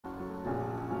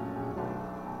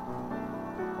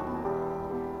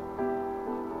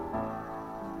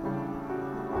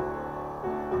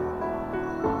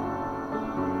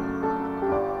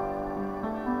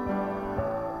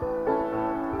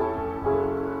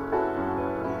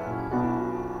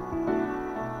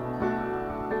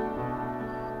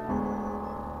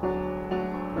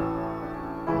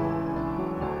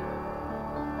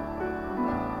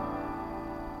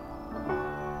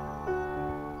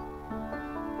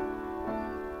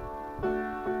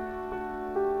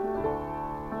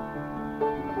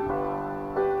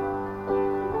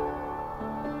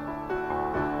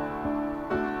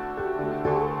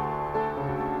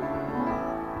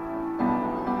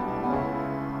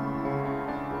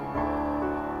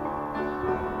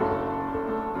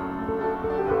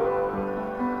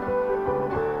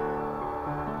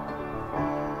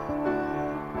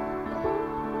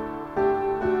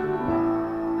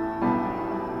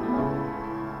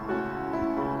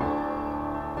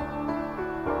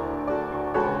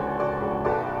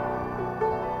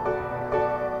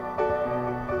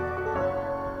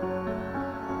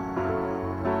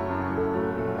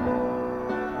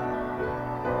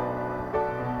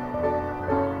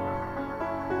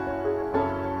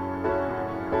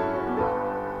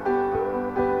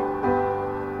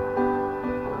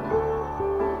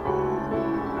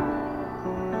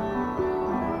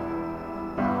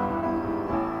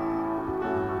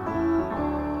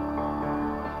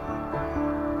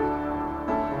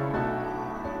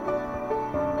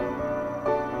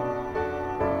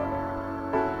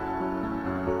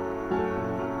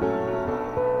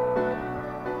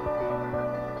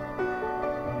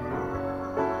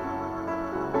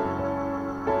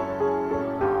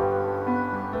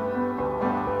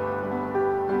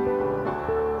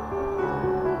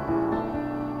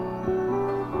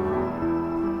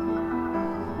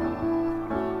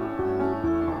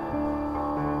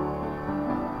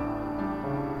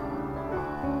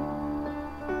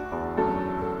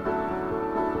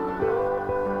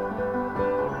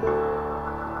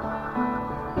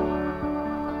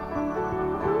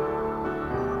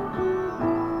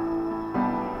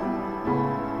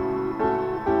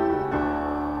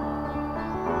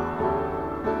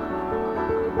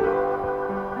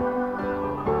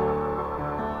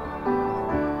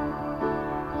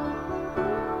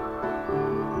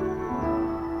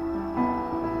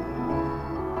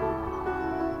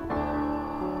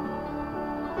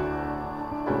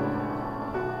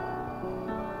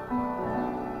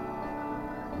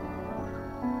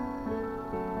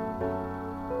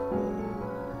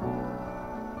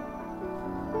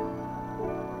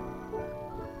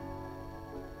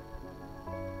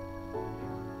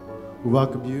We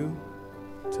welcome you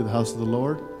to the house of the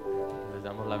Lord. Les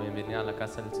damos la bienvenida a la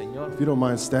casa del Señor. If you don't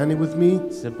mind standing with me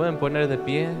Se pueden poner de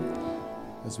pie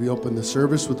as we open the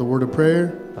service with a word of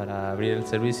prayer. para abrir el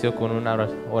servicio con una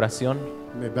oración.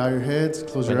 You may bow your heads,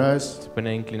 close your eyes. Se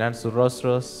pueden inclinar sus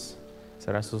rostros,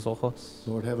 cerrar sus ojos.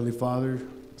 Lord Heavenly Father,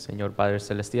 Señor Padre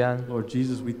Celestial, Lord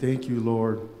Jesus, we thank you,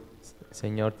 Lord,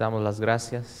 Señor, te damos las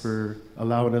gracias for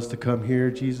allowing us to come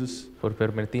here, Jesus. por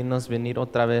permitirnos venir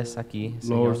otra vez aquí,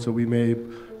 Señor, Lord, so we may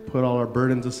put all our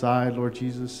burdens aside, Lord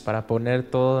Jesus. para poner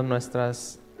todas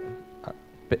nuestras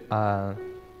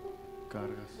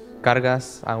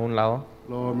cargas a un lado.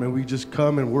 Lord, may we just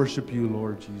come and worship you,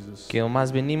 Lord Jesus. Que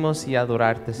más venimos y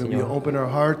adorarte, May we Señor. open our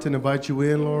hearts and invite you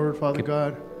in, Lord, Father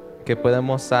God. Que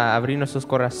podemos abrir nuestros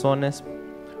corazones.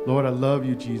 Lord, I love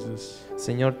you, Jesus.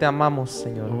 Señor, te amamos,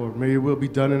 Señor. Lord, may your will be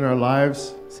done in our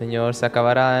lives. Señor, se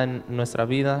acabará en nuestra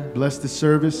vida. Bless this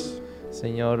service.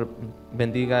 Señor,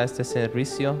 bendiga este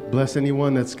servicio. Bless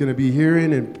anyone that's going to be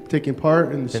hearing and taking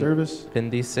part in the service.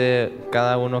 Bendice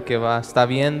cada uno que está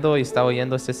viendo y está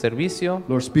oyendo este servicio.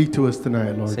 Lord, speak to us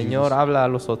tonight, Lord Señor, Jesus. habla a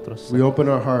los otros. We open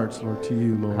our hearts, Lord, to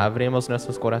you, Lord. Abrimos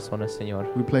nuestros corazones, Señor.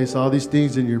 We place all these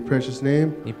things in your precious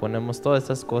name, Y ponemos todas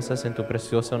estas cosas en tu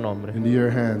precioso nombre. into your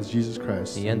hands, Jesus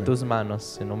Christ. Y en Amen. tus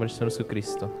manos, en nombre de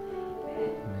Jesucristo.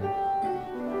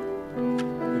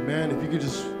 Amen. If you could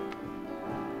just,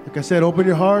 like I said, open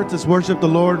your hearts. Let's worship the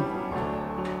Lord.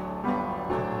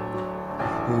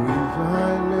 We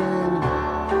find many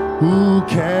who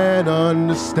can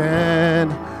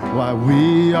understand why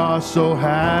we are so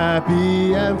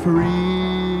happy and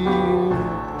free.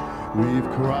 We've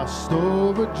crossed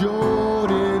over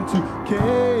Jordan to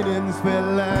Canaan's fair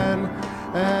land,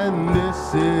 and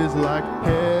this is like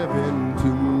heaven to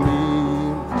me.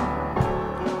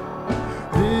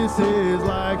 This is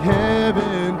like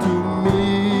heaven to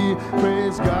me.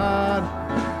 Praise God.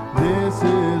 This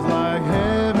is like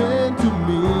heaven to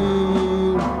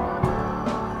me.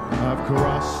 I've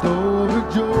crossed over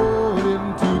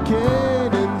Jordan to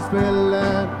Canaan's fair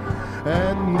land,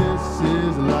 and this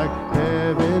is like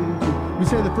heaven to me. We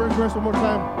say the first verse one more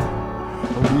time.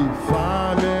 We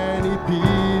find many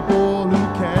people who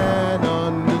can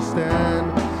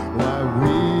understand why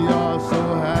we are so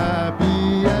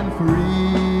happy and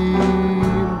free.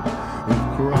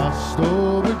 We've crossed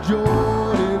over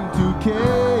Jordan to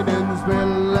Canaan's fair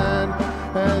land,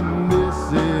 and this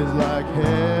is like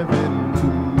heaven to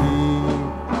me.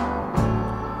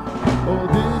 Oh,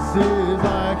 this is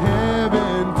like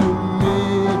heaven to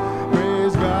me.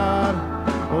 Praise God.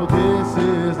 Oh, this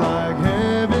is like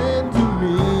heaven to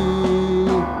me.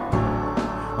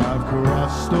 I've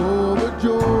crossed over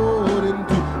Jordan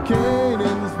to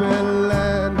Canaan's fair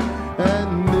land,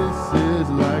 and this is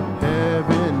like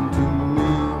heaven to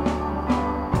me.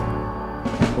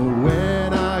 Oh,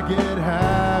 when I get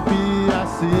happy, I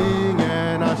sing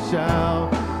and I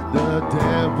shout. The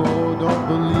devil don't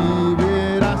believe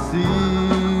it, I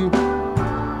see.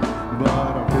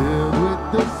 But I'm filled with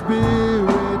the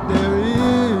Spirit, there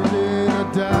isn't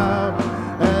a doubt,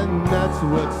 and that's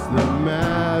what's the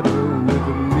matter with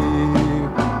me.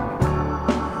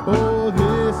 Oh,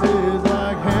 this is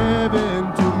like heaven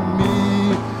to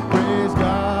me. Praise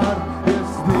God. Yes,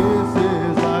 this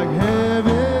is like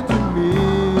heaven to me.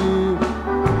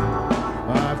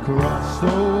 I've crossed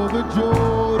over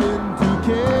Jordan to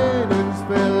Canaan's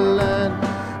fair land,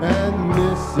 and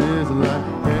this is like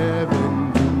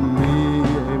heaven to me.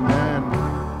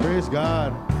 Amen. Praise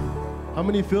God. How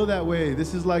many feel that way?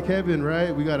 This is like heaven,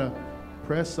 right? We got to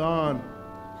press on.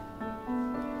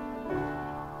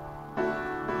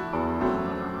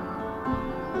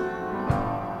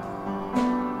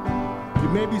 You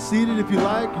may be seated if you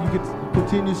like. You could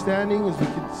continue standing as we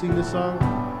could sing this song.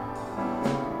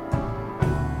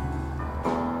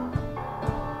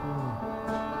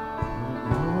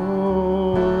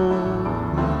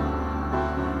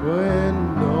 When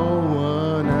no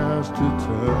one else to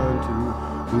turn to,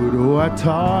 who do I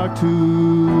talk to?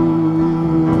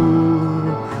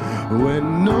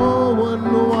 When no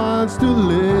one wants to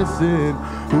listen,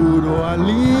 who do I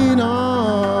lean on?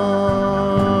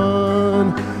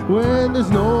 When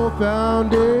there's no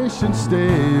foundation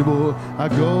stable, I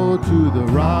go to the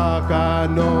rock, I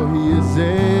know He is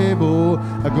able.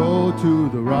 I go to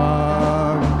the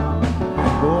rock.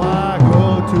 Oh, I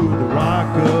go to the rock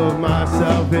of my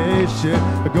salvation.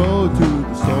 I go to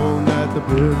the stone that the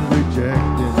birds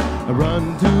rejected. I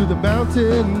run to the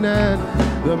mountain and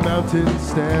the mountain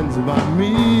stands by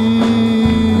me.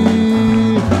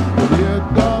 The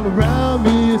earth all around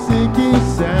me is sinking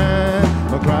sand,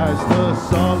 but Christ the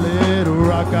solid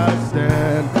rock I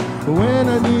stand. When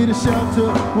I need a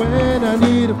shelter, when I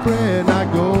need a friend, I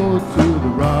go to the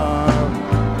rock.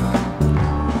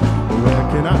 Where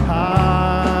can I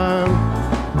hide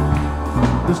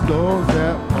the storms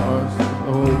that pass?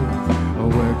 Oh,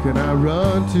 where can I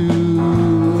run to?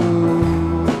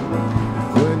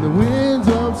 When the winds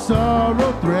of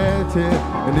sorrow threaten,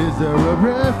 and is there a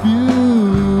refuge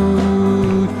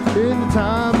in the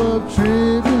time of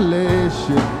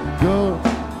tribulation? Go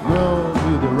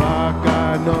to the rock,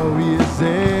 I know he is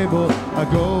able. I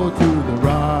go to the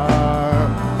rock.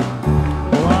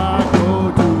 Oh, I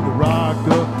go to the rock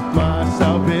of my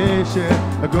salvation.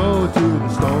 I go to the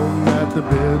stone that the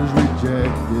builders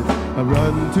rejected. I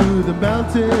run to the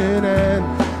mountain and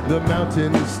the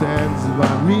mountain stands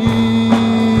by me.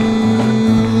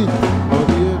 Oh,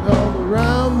 the earth all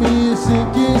around me is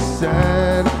sinking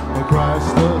sand. On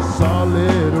Christ the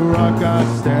solid rock I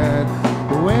stand.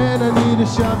 When I need a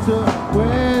shelter,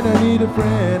 when I need a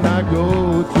friend, I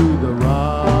go to the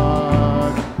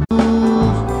rock.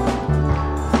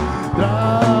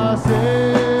 Tras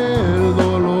el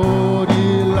dolor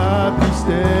y la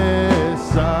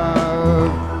tristeza,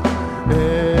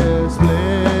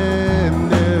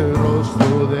 esplende el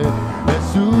rostro de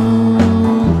Jesús.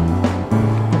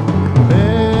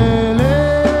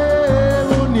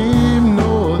 Elevo un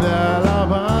himno de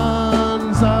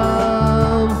alabanza.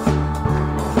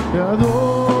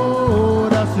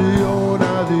 Adoración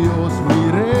a Dios mi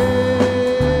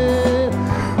Rey,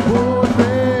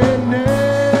 porque en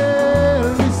él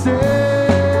mi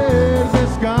ser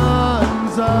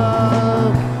descansa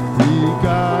y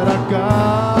cara a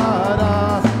cara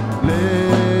le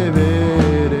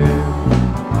veré.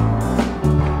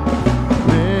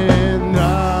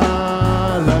 Vendrá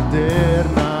la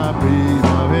eterna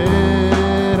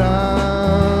primavera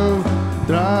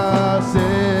tras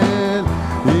el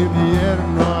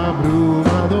invierno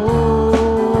abrumador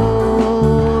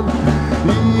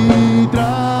y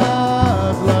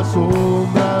tras las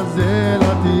sombras de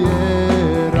la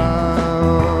tierra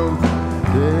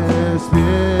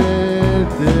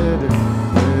despierte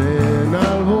en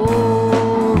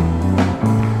albor.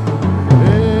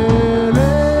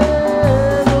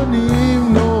 Elevo un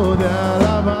himno de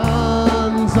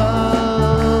alabanza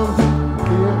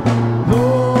y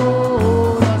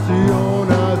adoración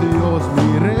a Dios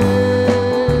mi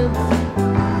Rey,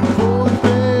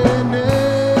 porque en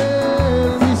él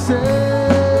mi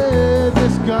ser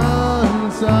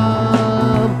descansa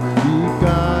y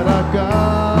cara a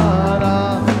cara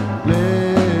le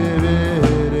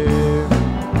veré.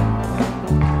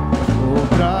 Oh,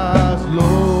 tras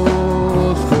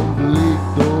los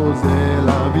conflictos de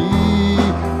la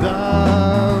vida,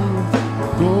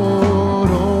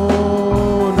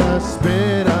 corona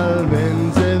espera al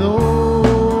vencedor.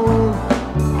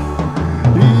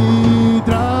 Y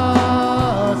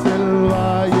tras el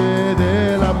valle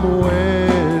de la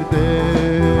muerte,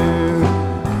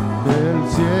 el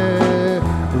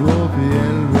siervo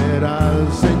fiel verá al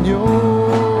Señor.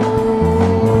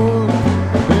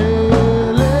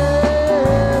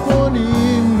 Elevo un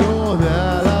himno de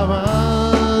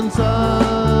alabanza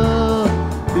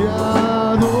y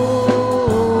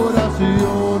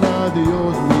adoración a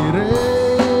Dios mi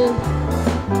Rey,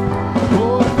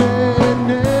 porque en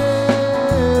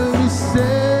él mi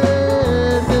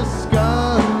ser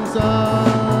descansa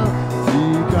y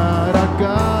cara a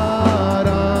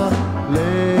cara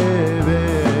le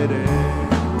veré.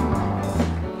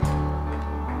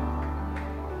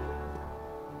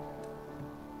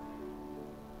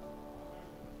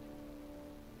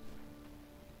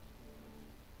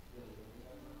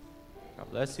 God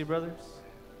bless you, brothers.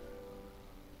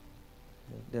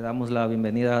 Le damos la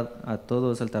bienvenida a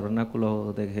todos al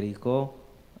Tabernáculo de Jericó,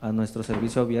 a nuestro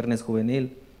servicio Viernes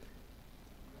Juvenil.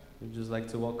 We'd just like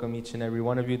to welcome each and every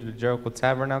one of you to the Jericho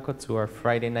Tabernacle, to our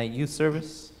Friday night youth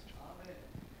service.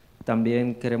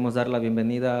 También queremos dar la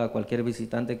bienvenida a cualquier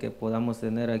visitante que podamos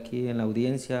tener aquí en la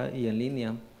audiencia y en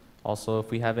línea. Also, if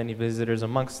we have any visitors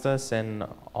amongst us, and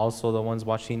also the ones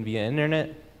watching via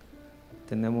internet,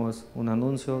 Tenemos un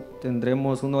anuncio,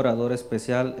 tendremos un orador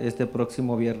especial este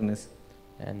próximo viernes.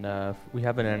 and we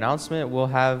have an announcement.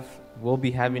 We'll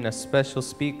be having a special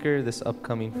speaker this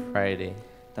upcoming Friday.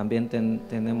 También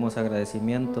tenemos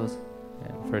agradecimientos.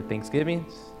 And for Thanksgiving,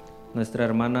 Nuestra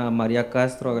hermana María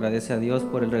Castro agradece a Dios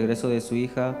por el regreso de su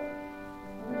hija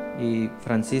y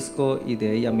Francisco y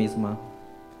de ella misma.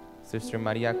 Sister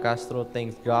Maria Castro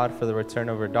thanks God for the return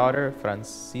of her daughter,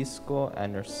 Francisco,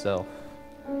 and herself.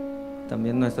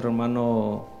 También nuestro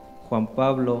hermano Juan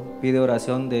Pablo pide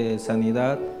oración de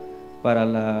sanidad para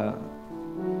la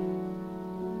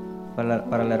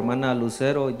hermana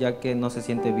Lucero, ya que no se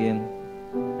siente bien.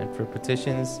 And for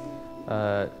petitions,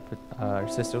 our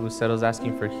sister Lucero's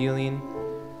asking for healing.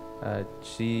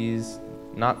 She's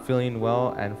not feeling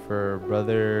well, and for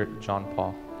brother John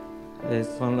Paul.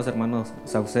 Son los hermanos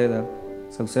Saucedo.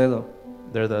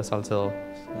 They're the Salcedo.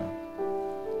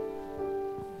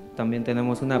 También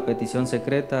tenemos una petición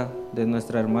secreta de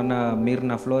nuestra hermana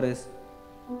Mirna Flores.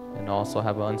 And also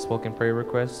have an unspoken prayer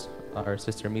request, our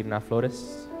sister Mirna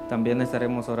Flores. También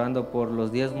estaremos orando por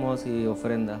los diezmos y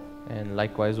ofrenda. And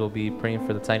likewise, we'll be praying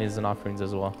for the tithes and offerings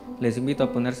as well. Les invito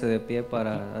a ponerse de pie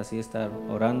para así estar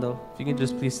orando. If you can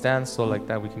just please stand so like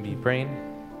that we can be praying.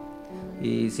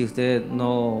 Y si usted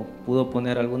no pudo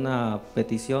poner alguna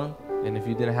petición, And if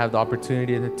you didn't have the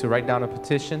opportunity to write down a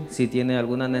petition, si tiene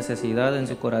alguna necesidad en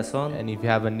su corazón, and if you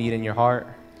have a need in your heart,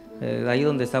 ahí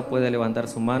donde está puede levantar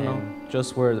su mano and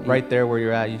just where, right there where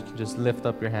you're at, you can just lift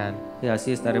up your hand, y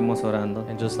así estaremos orando.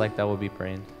 and just like that we'll be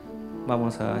praying.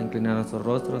 Vamos a inclinar nuestros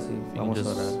rostros y If you can vamos a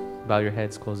just orar. bow your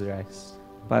heads, close your eyes.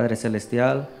 Padre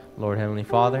Celestial, Lord Heavenly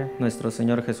Father, nuestro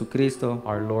Señor Jesucristo,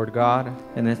 our Lord God,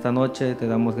 en esta noche te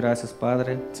damos gracias,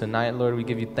 Padre, tonight, Lord, we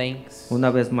give you thanks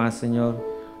una vez más, Señor,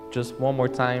 just one more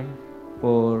time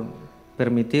por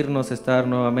permitirnos estar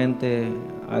nuevamente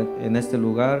en este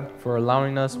lugar for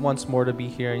allowing us once more to be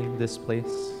here in this place,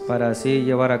 para así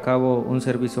llevar a cabo un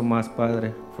servicio más,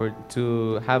 Padre,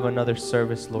 to have another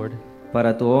service, Lord,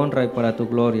 para tu honra y para tu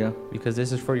gloria. because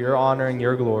this is for your honor and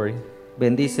your glory.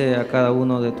 Bendice a cada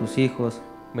uno de tus hijos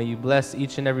May you bless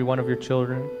each and every one of your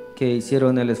children que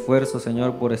hicieron el esfuerzo,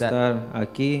 Señor, por estar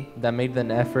aquí, that made an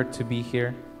effort to be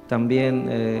here, también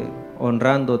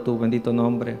honrando tu bendito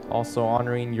nombre. also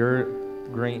honoring your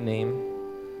great name,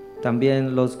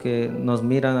 También los que nos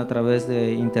miran a través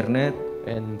de internet,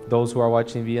 and those who are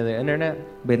watching via the internet.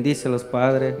 bendícelos,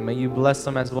 Padre. May you bless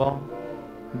them as well.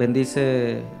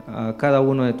 Bendice a cada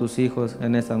uno de tus hijos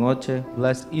en esta noche.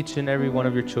 Bless each and every one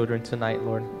of your children tonight,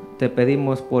 Lord. Te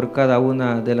pedimos por cada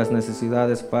una de las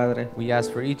necesidades, Padre. We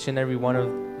ask for each and every one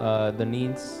of the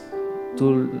needs,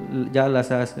 Tú ya las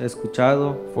has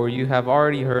escuchado, for you have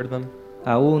already heard them,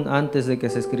 aún antes de que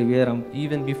se escribieran,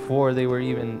 even before they were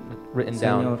even written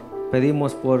Señor. down.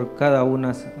 Pedimos por cada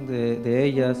una de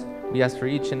ellas. We ask for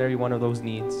each and every one of those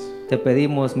needs. Te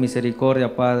pedimos misericordia,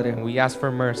 And Padre, we ask for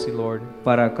mercy, Lord,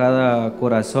 para cada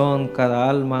corazón, cada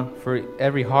alma. for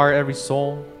every heart, every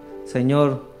soul.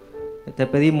 Señor, te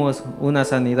pedimos una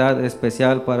sanidad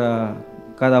especial para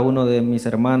cada uno de mis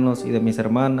hermanos y de mis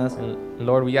hermanas, And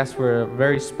Lord, we ask for a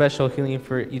very special healing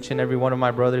for each and every one of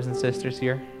my brothers and sisters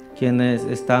here, quienes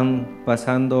están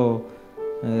pasando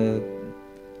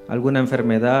alguna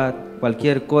enfermedad,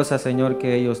 cualquier cosa, Señor,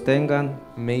 que ellos tengan.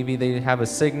 maybe they have a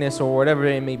sickness or whatever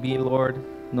it may be, Lord.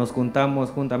 Nos juntamos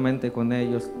juntamente con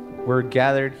ellos We're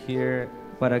gathered here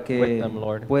para with que them,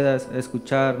 Lord, puedas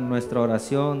escuchar nuestra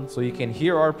oración. so you can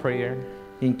hear our prayer,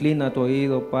 Inclina tu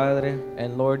oído, Padre,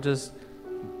 and Lord, just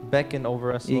beckon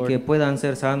over us, y que Lord, puedan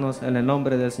ser sanos en el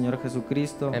nombre del Señor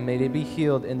Jesucristo. and may they be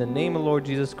healed in the name of Lord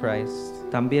Jesus Christ.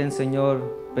 También, Señor,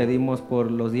 pedimos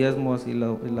por los diezmos y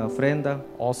la ofrenda.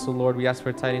 Also, Lord, we ask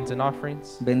for tithes and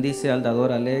offerings. Bendice al dador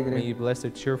May alegre, you bless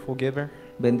the cheerful giver.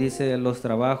 bendice los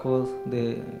trabajos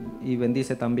y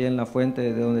bendice también la fuente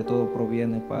de donde todo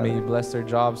proviene, May you Padre. bless their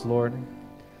jobs, Lord.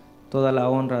 Toda la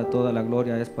honra, toda la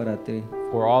gloria es para ti.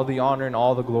 For all the honor and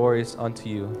all the glory is unto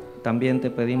you. También te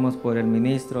pedimos por el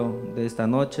ministro de esta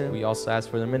noche, We also ask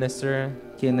for the minister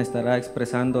quien estará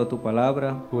expresando tu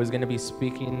palabra. who is going to be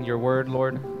speaking your word,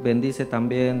 Lord. Bendice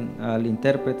también al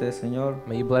intérprete, Señor,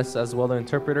 May you bless as well the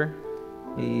interpreter,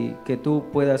 y que tú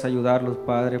puedas ayudarlos,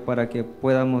 Padre, para que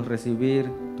podamos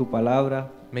recibir tu palabra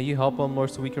may you help them, Lord,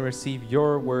 so we can receive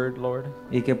your word, Lord.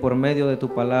 y que por medio de tu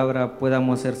palabra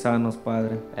podamos ser sanos,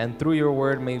 Padre. And through your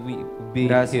word, may we be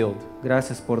Gracias, healed.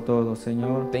 gracias por todo,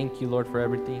 Señor. Thank you, Lord, for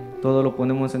everything. Todo lo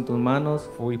ponemos en tus manos.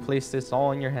 For we place this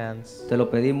all in your hands Te lo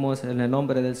pedimos en el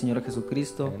nombre del Señor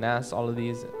Jesucristo. and ask all of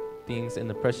these things in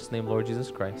the precious name of Lord Jesus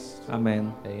Christ.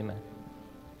 Amén. Amen.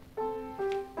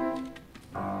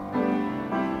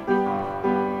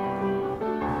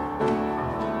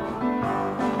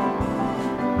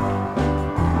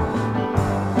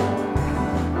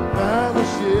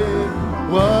 Fellowship,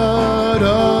 what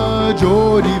a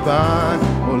joy divine,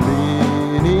 oh,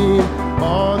 leaning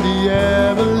on the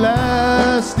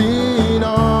everlasting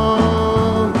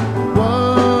arm.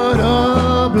 What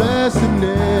a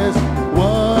blessedness,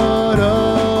 what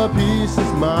a peace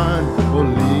is mine, oh,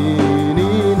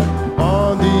 leaning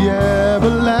on the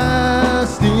everlasting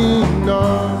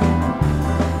arm.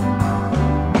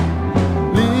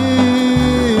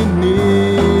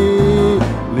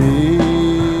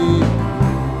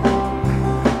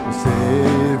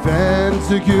 Safe and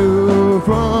secure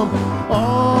from from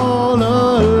all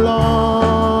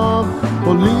along.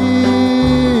 Oh,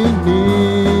 lead me,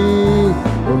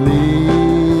 oh,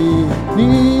 lead me,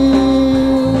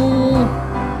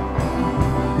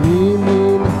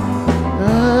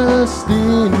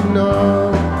 casting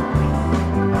on.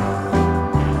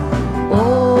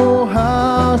 Oh,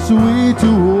 how sweet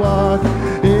to walk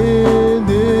in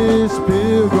this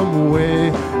pilgrim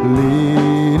way,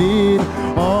 leaning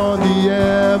on the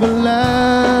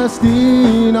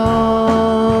everlasting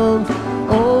arms.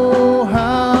 Oh,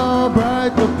 how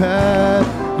bright the path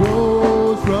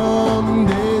grows from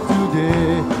day to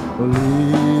day,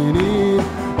 leaning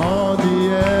on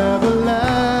the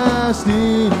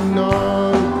everlasting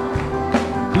arms.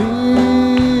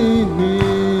 Lead me,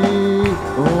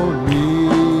 oh,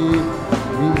 lead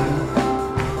me,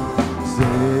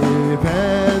 safe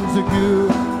and secure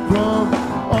from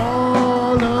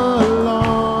all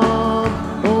along.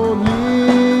 Oh,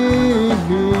 lead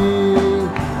me,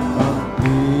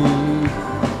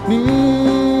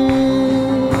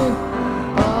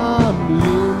 I'm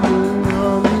leaning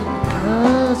on the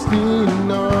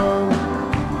casting on.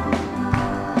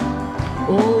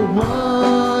 Oh,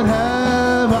 what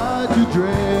have I to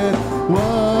dread?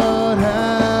 What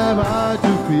have I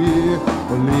to fear?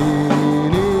 Oh,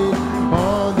 leaning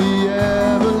on the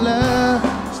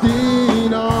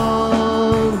everlasting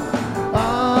arms.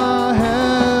 I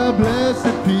have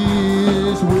blessed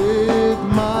peace with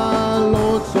my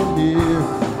Lord so near.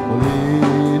 Oh,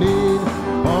 leaning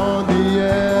on the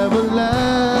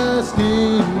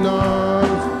everlasting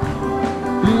arms.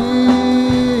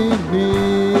 Lead me,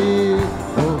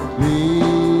 oh,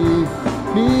 lead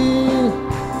me,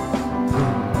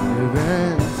 safe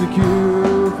and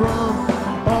secure from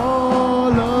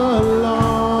all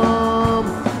along.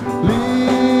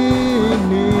 Lead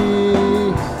me,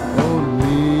 oh,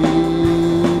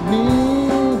 lead me,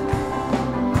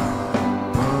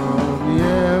 from the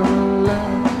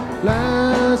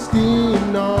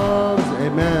everlasting arms.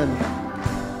 Amen.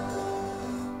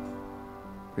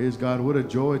 Praise God. What a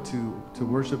joy to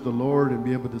worship the Lord and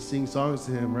be able to sing songs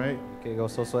to Him, right? Qué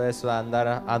gozoso es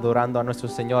andar adorando a nuestro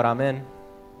Señor. Amén.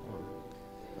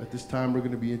 At this time, we're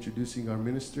going to be introducing our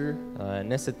minister,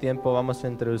 En este tiempo vamos a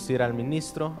introducir al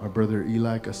ministro, our brother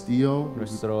Eli Castillo.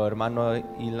 nuestro hermano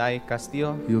Eli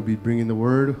Castillo. He'll be bringing the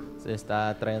word, Se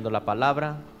está trayendo la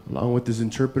palabra, along with his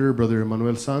interpreter, brother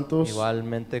Emmanuel Santos.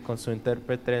 igualmente con su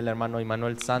intérprete, el hermano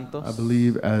Emmanuel Santos. I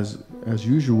believe, as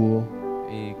usual,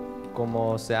 Y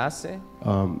como se hace,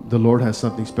 the Lord has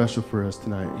something special for us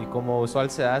tonight. y como usual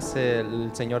se hace,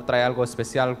 el Señor trae algo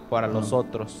especial para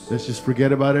nosotros. Let's just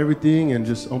forget about everything and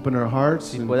just open our hearts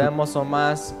Si and podemos o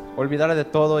más olvidar de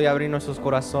todo y abrir nuestros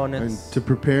corazones to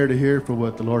prepare to hear for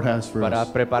what the Lord has for para us.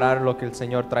 preparar lo que el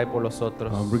Señor trae por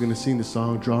nosotros. We're going to sing the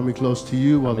song, Draw Me Close to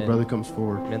You, while the Amén. brother comes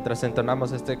forward. Mientras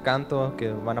entonamos este canto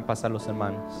que van a pasar los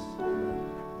hermanos.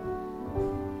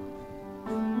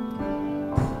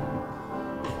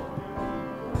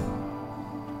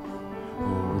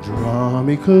 Oh, draw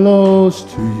me close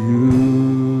to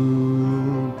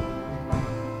you.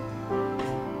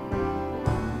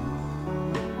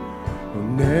 Oh,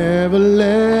 never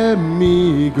let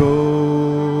me go.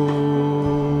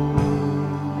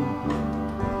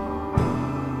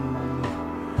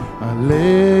 I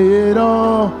lay it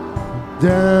all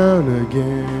down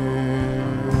again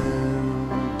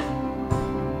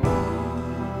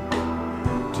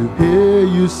to hear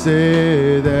you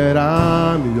say that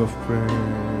I'm your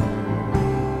friend.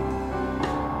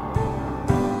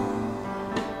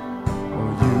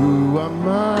 Oh, you are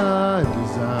my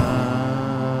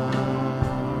desire,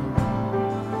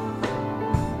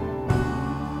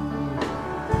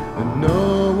 and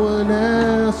no one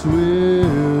else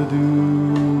will do.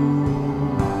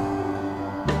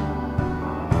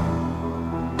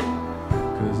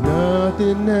 'Cause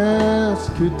nothing else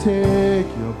could take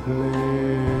your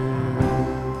place.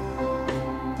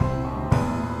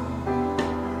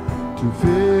 To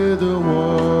feel the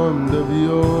warmth of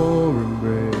your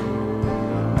embrace.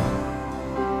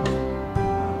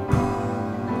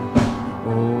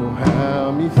 Oh,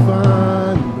 help me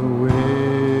find a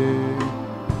way,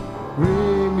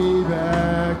 bring me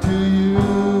back to you.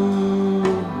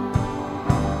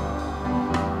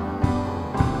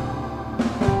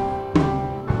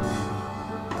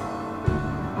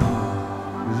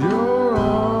 'Cause you're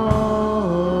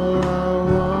all I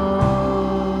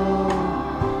want.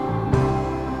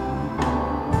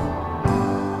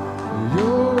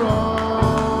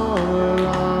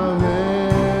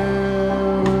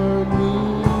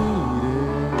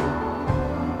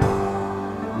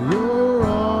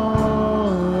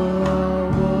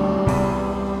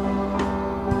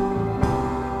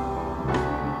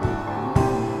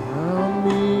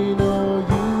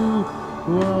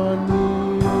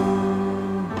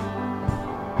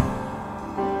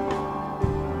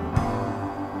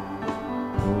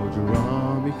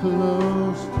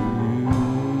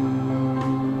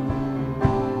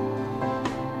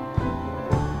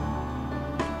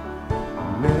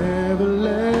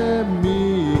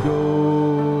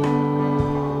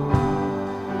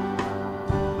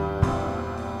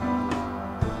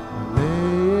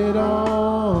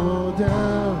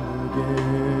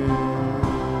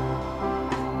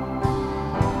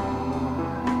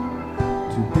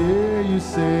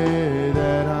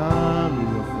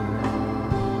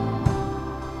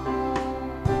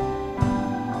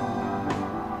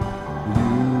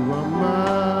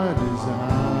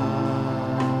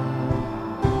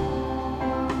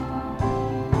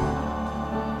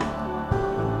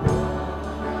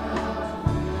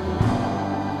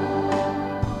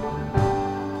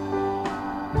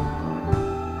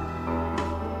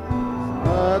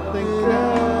 nothing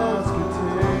else can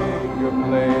take your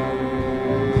place.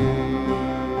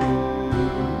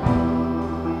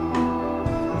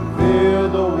 Feel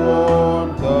the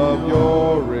warmth of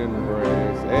your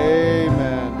embrace.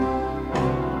 Amen.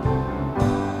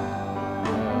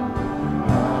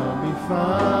 Help me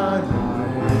find a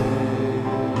way.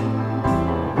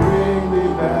 Bring me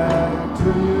back to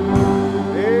you.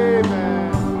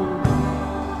 Amen.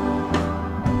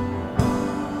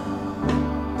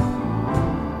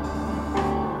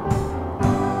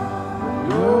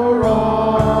 You're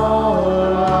all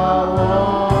I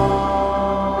want.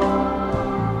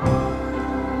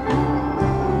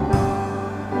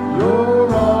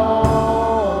 You're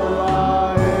all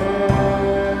I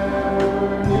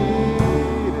ever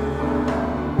needed.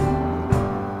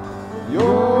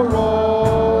 You're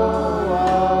all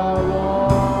I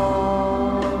want.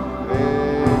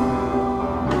 Amen.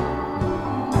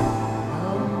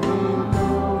 Help me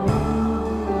know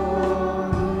you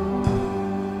are.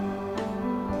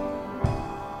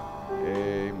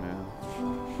 Amen.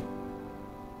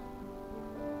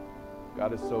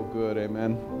 God is so good,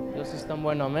 amen. Dios es tan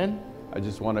bueno, amén. I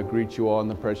just want to greet you all in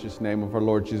the precious name of our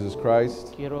Lord Jesus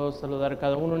Christ. Quiero saludar a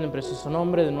cada uno en el precioso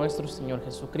nombre de nuestro Señor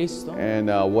Jesucristo. And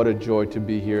what a joy to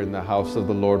be here in the house of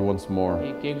the Lord once more.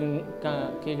 Y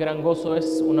qué gran gozo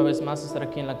es una vez más estar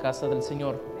aquí en la casa del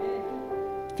Señor.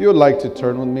 If you would like to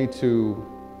turn with me to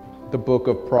the book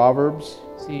of Proverbs,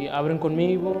 Si abren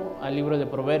conmigo al libro de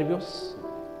Proverbios,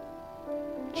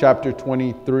 chapter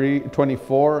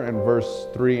 24, and verse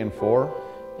 3 and 4.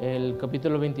 el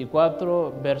capítulo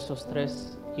 24, versos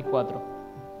 3 y 4.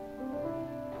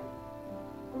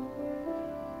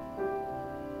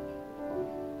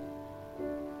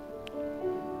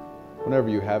 Whenever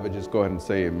you have it, just go ahead and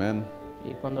say amen.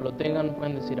 Y cuando lo tengan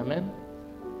pueden decir amén.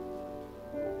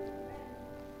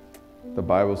 The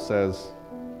Bible says,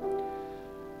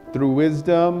 "Through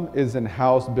wisdom is an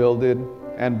house builded,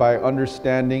 and by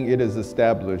understanding it is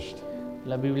established.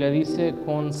 La Biblia dice,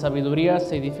 con sabiduría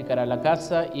se edificará la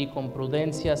casa y con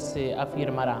prudencia se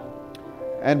afirmará.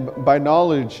 And by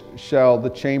knowledge shall the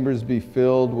chambers be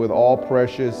filled with all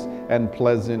precious and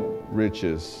pleasant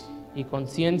riches." Y con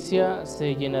ciencia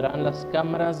se llenarán las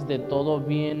cámaras de todo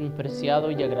bien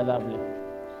preciado y agradable.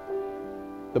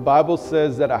 The Bible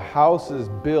says that a house is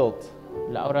built,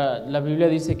 Ahora, la Biblia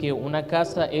dice que una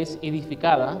casa es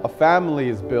edificada, a family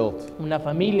is built, una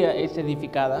familia es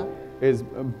edificada is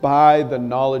by the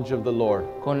knowledge of the Lord.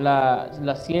 con la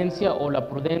ciencia o la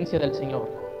prudencia del Señor.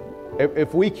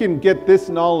 If we can get this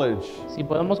knowledge, Si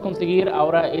podemos conseguir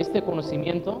ahora este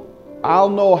conocimiento, I'll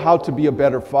know how to be a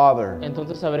better father.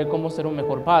 entonces sabré cómo ser un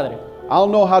mejor padre, I'll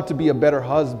know how to be a better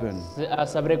husband.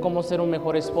 sabré cómo ser un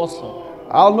mejor esposo,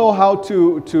 I'll know how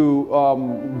to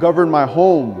govern my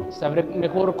home. sabré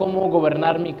mejor cómo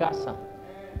gobernar mi casa.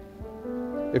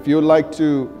 If you would like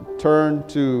to turn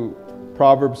to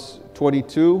Proverbs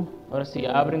 22, Ahora si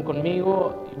abren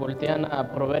conmigo y voltean a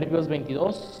Proverbios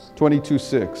 22,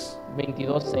 22:6.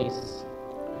 22:6.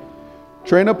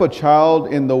 Train up a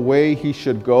child in the way he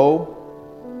should go,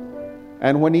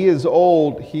 and when he is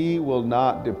old, he will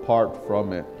not depart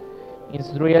from it.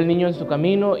 Instruye al niño en su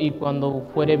camino y cuando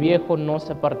fuere viejo no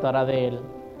se apartará de él.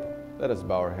 Let us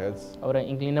bow our heads. Ahora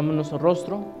inclinamos nuestro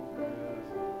rostro.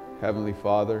 Heavenly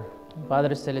Father,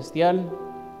 Padre Celestial,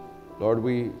 Lord,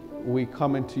 we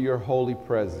come into your holy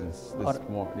presence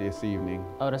this evening.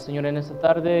 ahora Señor, en esta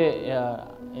tarde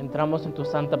entramos en tu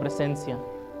santa presencia.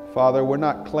 Father, we're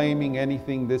not claiming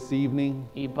anything this evening.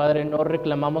 Y Padre, no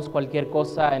reclamamos cualquier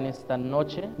cosa en esta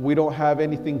noche. We don't have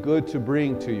anything good to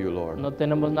bring to you, Lord. No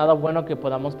tenemos nada bueno que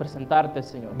podamos presentarte,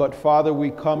 Señor. But Father,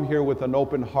 we come here with an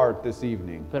open heart this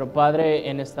evening, Pero Padre,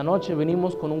 en esta noche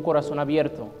venimos con un corazón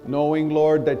abierto, knowing,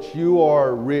 Lord, that you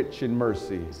are rich in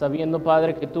mercy. sabiendo,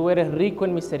 Padre, que tú eres rico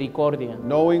en misericordia.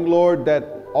 Knowing, Lord, that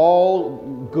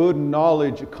all good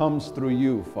knowledge comes through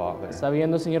you, Father.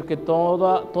 Sabiendo, Señor, que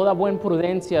toda buena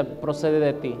prudencia procede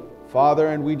de ti. Father,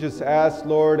 and we just ask,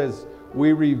 Lord, as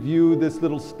we review this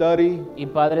little study, Y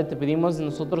Padre, te pedimos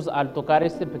nosotros al tocar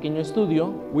este pequeño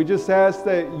estudio, we just ask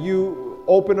that you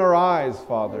open our eyes,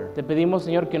 Father, te pedimos,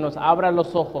 Señor, que nos abra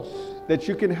los ojos, that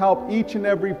you can help each and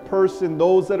every person,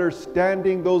 those that are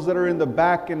standing, those that are in the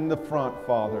back and in the front,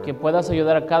 Father, que puedas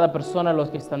ayudar a cada persona, los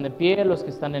que están de pie, los que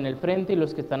están en el frente y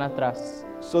los que están atrás,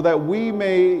 so that we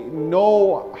may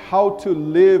know how to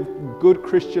live good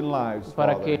Christian lives,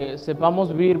 para Father. que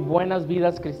sepamos vivir buenas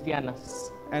vidas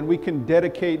cristianas And we can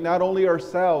dedicate not only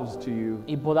ourselves to you,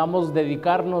 y podamos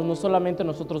dedicarnos no solamente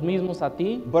nosotros mismos a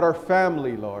ti, but our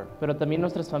family, Lord. pero también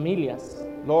nuestras familias.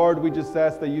 Lord, we just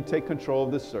ask that you take control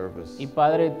of this service. service. Y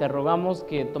Padre, te rogamos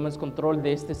que tomes control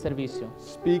de este servicio,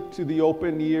 Speak to the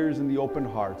open ears and the open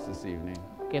hearts this evening.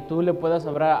 que tú le puedas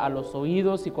hablar a los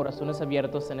oídos y corazones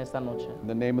abiertos en esta noche. In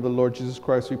the name of the Lord Jesus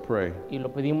Christ we pray. Y lo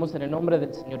pedimos en el nombre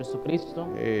del Señor Jesucristo.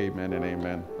 Amen and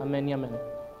amen. Amén y amén.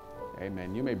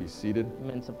 Amen. You may be seated.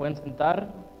 Amén. Se pueden sentar.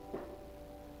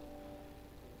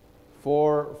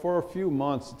 For a few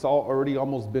months, it's already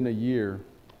almost been a year,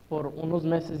 Por unos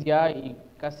meses ya y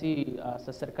casi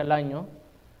se acerca el año,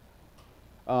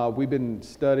 we've been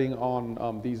studying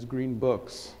on these green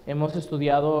books, hemos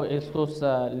estudiado estos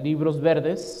libros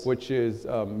verdes, which is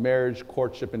marriage,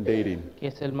 courtship, and dating. que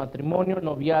es el matrimonio,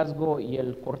 noviazgo y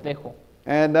el cortejo.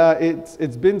 And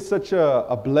it's been such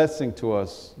a blessing to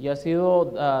us. Y ha sido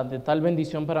de tal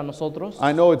bendición para nosotros.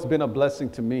 I know it's been a blessing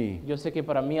to me. Yo sé que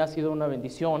para mí ha sido una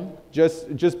bendición,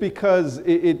 Just because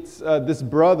it's this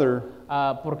brother,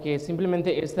 porque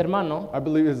simplemente este hermano, I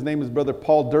believe his name is Brother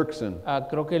Paul Dirksen.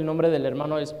 creo que el nombre del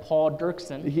hermano es Paul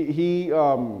Dirksen. He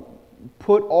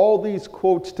put all these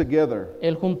quotes together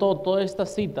Él juntó todas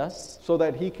estas citas so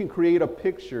that he can create a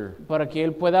picture para que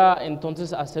él pueda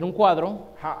entonces hacer un cuadro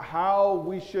how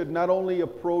we should not only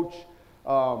approach,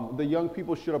 the young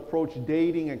people should approach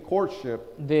dating and courtship,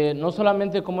 de no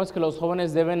solamente cómo es que los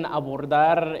jóvenes deben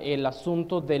abordar el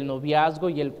asunto del noviazgo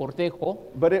y el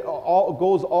cortejo, but it all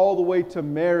goes all the way to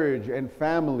marriage and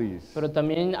families. pero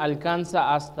también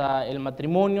alcanza hasta el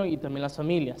matrimonio y también las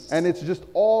familias. And it's just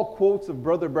all quotes of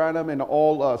Brother Branham and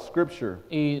all scripture.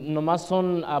 Y nomás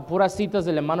son puras citas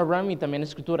del hermano Branham y también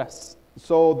escrituras.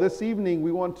 So this evening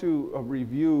we want to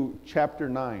review chapter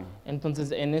 9.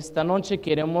 Entonces, en esta noche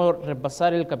queremos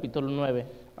repasar el capítulo 9.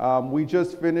 We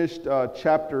just finished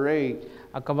chapter 8,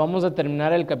 Acabamos de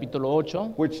terminar el capítulo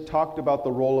 8, which talked about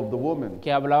the role of the woman.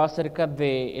 que hablaba acerca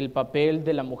del papel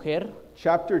de la mujer.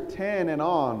 Chapter 10 and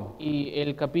on, Y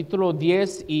el capítulo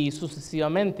 10 y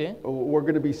sucesivamente, we're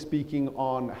going to be speaking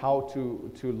on how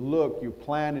to look, you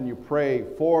plan and you pray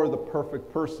for the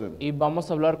perfect person. y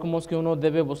vamos a hablar cómo es que uno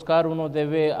debe buscar, uno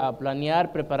debe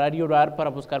planear, preparar y orar para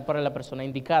buscar para la persona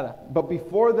indicada. But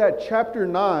before that, chapter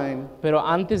 9, Pero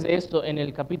antes de esto, en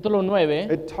el capítulo 9,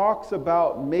 it talks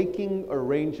about making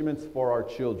arrangements for our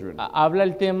children. habla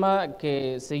el tema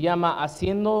que se llama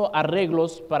haciendo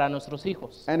arreglos para nuestros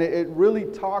hijos. And it really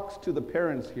talks to the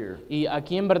parents here. Y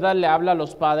aquí en verdad le habla a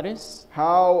los padres,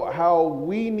 How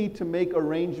we need to make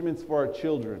arrangements for our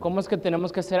children. cómo es que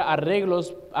tenemos que hacer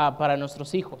arreglos para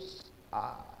nuestros hijos.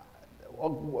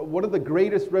 One of the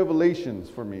greatest revelations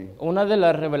for me Una de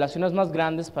las revelaciones más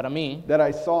grandes para mí, that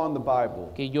I saw in the Bible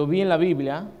que yo vi en la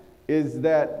Biblia, is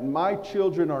that my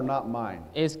children are not mine.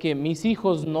 es que mis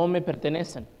hijos no me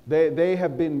pertenecen. They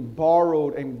have been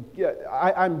borrowed, and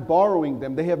I'm borrowing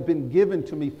them. They have been given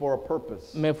to me for a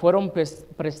purpose. Me fueron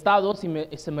prestados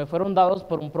y se me fueron dados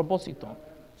por un propósito.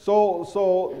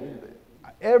 So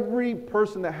every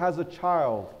person that has a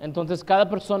child, Entonces, cada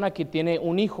persona que tiene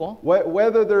un hijo,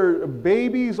 whether they're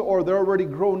babies or they're already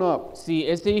grown up, si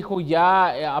este hijo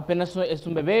ya apenas es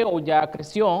un bebé o ya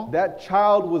creció, that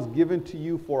child was given to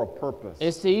you for a purpose.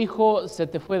 ese hijo se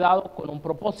te fue dado con un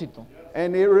propósito.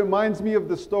 And it reminds me of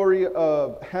the story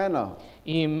of Hannah,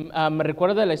 Y me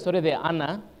recuerda de la historia de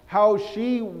Ana, how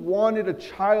she wanted a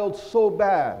child so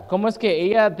bad. cómo es que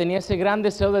ella tenía ese gran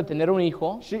deseo de tener un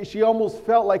hijo. She almost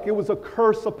felt like it was a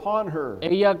curse upon her,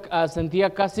 Ella sentía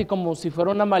casi como si fuera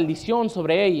una maldición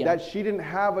sobre ella, that she didn't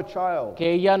have a child.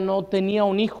 que ella no tenía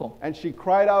un hijo. And she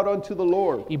cried out unto the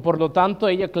Lord. Y por lo tanto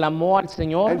ella clamó al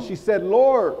Señor And she said,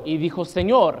 Lord, y dijo,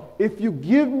 Señor, if you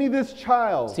give me this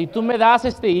child, si tú me das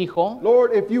este hijo,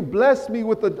 Lord, if you bless me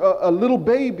with a little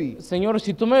baby, Señor,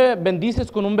 si tú me bendices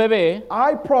con un bebé,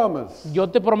 I promise yo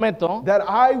te prometo that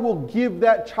I will give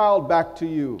that child back to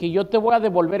you. que yo te voy a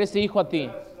devolver ese hijo a ti.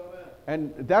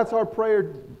 And that's our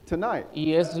prayer tonight.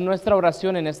 Y es nuestra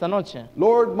oración en esta noche.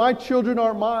 Lord, my children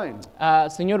are mine.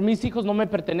 Señor, mis hijos no me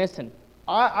pertenecen.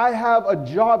 I have a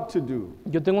job to do.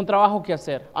 Yo tengo un trabajo que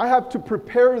hacer. I have to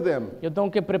prepare them, Yo tengo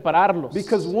que prepararlos.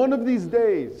 because one of these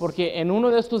days, Porque en uno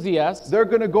de estos días, they're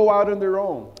going to go out on their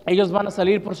own. ellos van a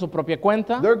salir por su propia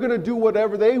cuenta. They're going to do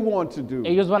whatever they want to do.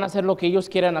 Ellos van a hacer lo que ellos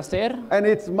quieran hacer. And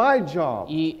it's my job.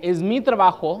 Y es mi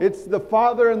trabajo, It's the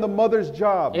father and the mother's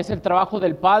job es el trabajo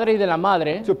del padre y de la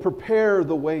madre to prepare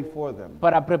the way for them,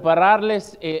 para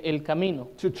prepararles el camino,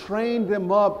 to train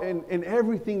them up in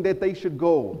everything that they should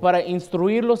go. para instruirlos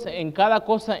en cada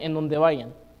cosa en donde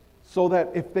vayan. so that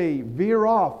if they veer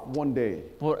off one day,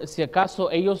 Por si acaso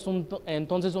ellos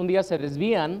entonces un día se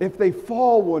desvían, if they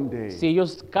fall one day, si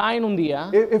ellos caen un día,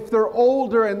 if they're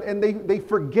older and they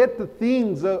forget the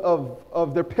things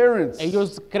of their parents,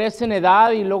 ellos crecen en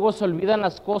edad y luego se olvidan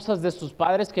las cosas de sus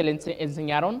padres que les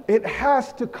enseñaron, it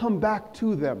has to come back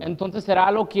to them. entonces será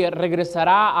algo que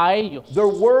regresará a ellos. The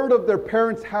word of their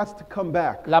parents has to come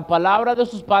back. La palabra de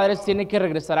sus padres tiene que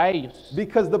regresar a ellos.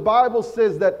 Because the Bible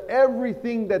says that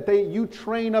everything that you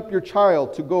train up your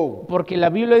child to go, Porque la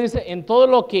Biblia dice, en todo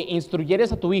lo que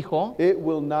instruyeres a tu hijo, it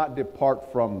will not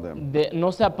depart from them.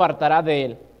 no se apartará de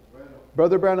él.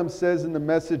 Brother Branham says in the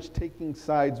message, taking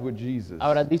sides with Jesus.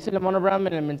 Ahora dice el hermano Branham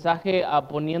en el mensaje,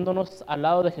 poniéndonos al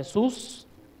lado de Jesús,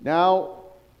 Now,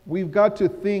 we've got to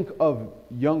think of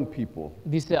young people.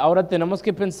 dice, ahora tenemos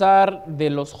que pensar de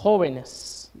los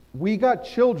jóvenes. We got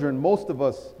children, most of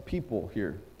us people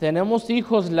here. Tenemos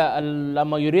hijos, la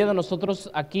mayoría de nosotros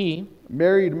aquí,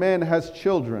 Married men has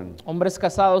children. hombres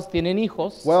casados tienen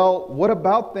hijos. Well, what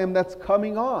about them that's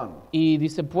coming on? Y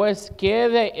dice, pues, ¿qué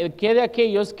de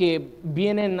aquellos que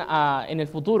vienen en el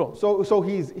futuro? So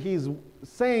he's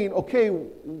saying, okay,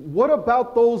 what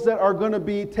about those that are going to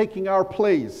be taking our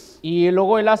place? Y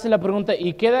luego él hace la pregunta,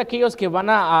 ¿y qué de aquellos que van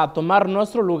a tomar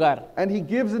nuestro lugar? And he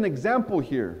gives an example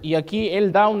here. Y aquí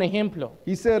él da un ejemplo.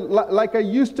 He said, like I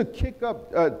used to kick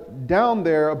up down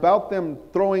there about them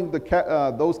throwing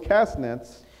those cast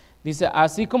nets, Dice,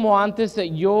 así como antes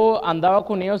yo andaba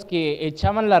con ellos que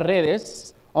echaban las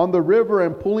redes on the river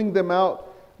and pulling them out,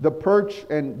 the perch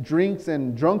and drinks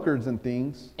and drunkards and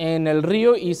things. en el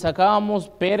río y sacábamos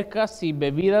percas y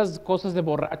bebidas, cosas de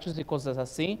borrachos y cosas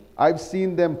así. I've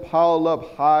seen them piled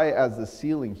up high as the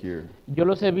ceiling here. Yo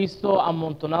los he visto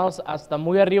amontonados hasta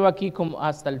muy arriba aquí, como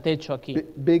hasta el techo aquí.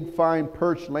 Big fine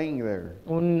perch laying there.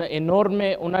 Una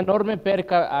enorme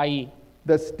perca ahí.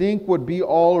 The stink would be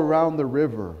all around the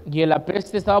river. Y el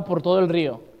apeste estaba por todo el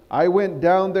río. I went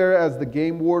down there as the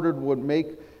game warden would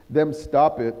make them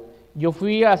stop it. Yo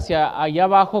fui hacia allá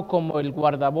abajo como el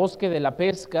guardabosque de la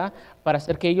pesca para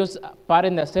hacer que ellos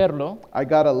paren de hacerlo. I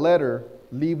got a letter,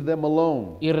 leave them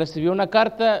alone. Y recibí una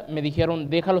carta, me dijeron,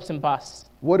 déjalos en paz.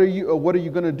 What are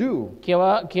you going to do?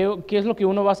 ¿Qué es lo que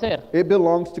uno va a hacer? It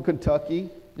belongs to Kentucky,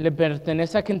 Le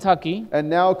pertenece a Kentucky and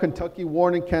now Kentucky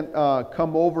warden can't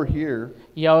come over here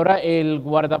y ahora el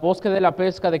guardabosque de la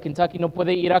pesca de Kentucky no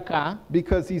puede ir acá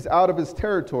because he's out of his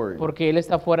territory. porque él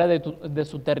está fuera de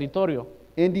su territorio.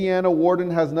 Indiana warden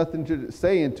has nothing to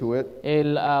say into it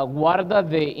El guarda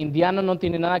de Indiana no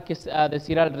tiene nada que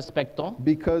decir al respecto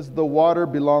because the water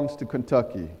belongs to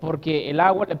Kentucky. porque el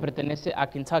agua le pertenece a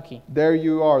Kentucky. There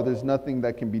you are. There's nothing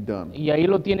that can be done. Y ahí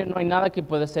lo tiene, no hay nada que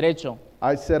pueda ser hecho.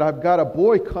 I said, I've got a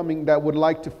boy coming that would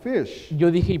like to fish.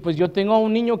 Yo dije, pues yo tengo a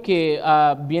un niño que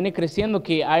viene creciendo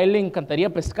que a él le encantaría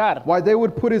pescar. Why, they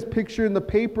would put his picture in the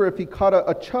paper if he caught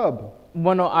a chub.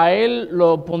 Bueno, a él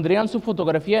lo pondrían su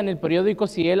fotografía en el periódico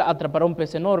si él atrapara un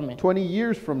pez enorme. 20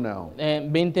 years from now.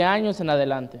 20 años en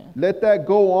adelante. Let that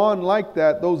go on like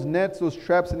that, those nets, those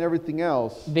traps, and everything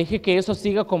else. Deje que eso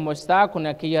siga como está, con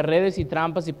aquellas redes y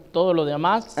trampas y todo lo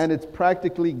demás. And it's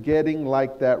practically getting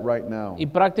like that right now. Y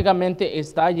prácticamente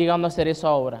está llegando a hacer eso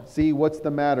ahora. See, what's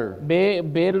the matter? Ve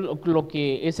lo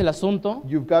que es el asunto.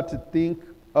 You've got to think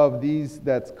of these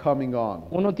that's coming on.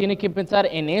 Uno tiene que pensar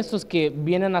en esos que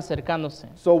vienen acercándose.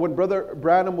 So when Brother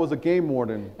Branham was a game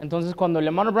warden, Entonces, cuando el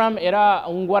hermano Branham era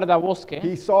un guardabosque,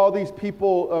 he saw these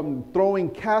people throwing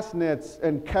cast nets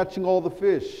and catching all the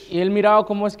fish. y él miraba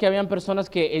cómo es que habían personas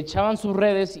que echaban sus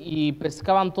redes y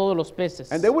pescaban todos los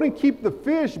peces. And they wouldn't keep the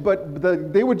fish, but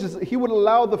he would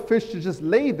allow the fish to just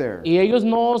lay there. Y ellos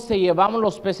no se llevaban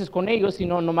los peces con ellos,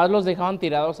 sino nomás los dejaban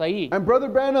tirados ahí. And Brother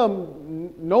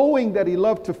Branham, knowing that he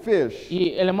loved to fish,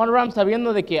 Y el hermano Branham,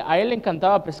 sabiendo de que a él le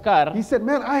encantaba pescar, he said,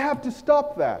 man, I have to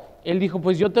stop that. él dijo,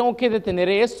 pues yo tengo que detener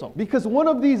eso. Because one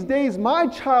of these days, my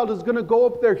child is going to go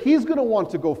up there. He's going to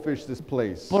want to go fish this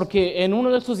place. Porque en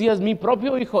uno de esos días mi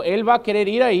propio hijo, él va a querer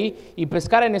ir ahí y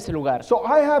pescar en ese lugar. So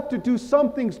I have to do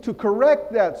some things to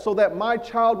correct that so that my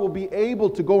child will be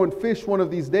able to go and fish one of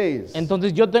these days.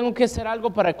 Entonces yo tengo que hacer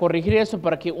algo para corregir eso,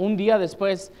 para que un día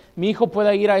después mi hijo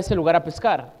pueda ir a ese lugar a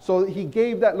pescar. So he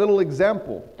gave that little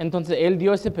example. Entonces él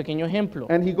dio ese pequeño ejemplo.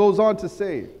 And he goes on to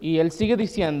say, Y él sigue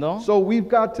diciendo, so we've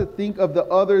got to think of the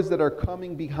others that are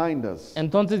coming behind us.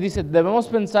 entonces dice, debemos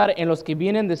pensar en los que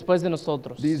vienen después de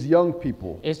nosotros, These young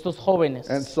people estos jóvenes,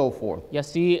 and so forth. y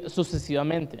así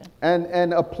sucesivamente.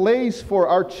 And a place for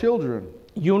our children.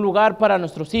 y un lugar para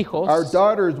nuestros hijos. Our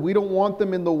daughters, we don't want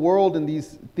them in the world and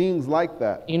these things like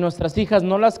that. Y nuestras hijas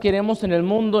no las queremos en el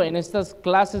mundo en estas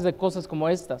clases de cosas como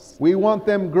estas. We want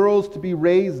them girls to be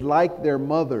raised like their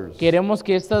mothers. Queremos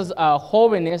que estas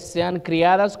jóvenes sean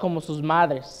criadas como sus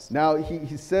madres. Now,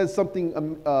 he says something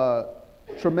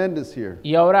tremendous here.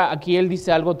 Y ahora aquí él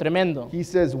dice algo tremendo. He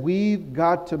says, we've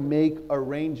got to make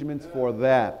arrangements for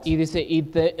that. Y dice,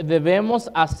 debemos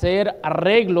hacer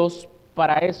arreglos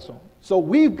para eso. So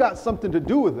we've got something to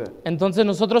do with it. Entonces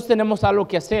nosotros tenemos algo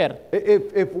que hacer.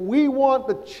 If we want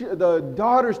the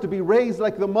daughters to be raised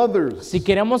like the mothers, Si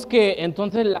queremos que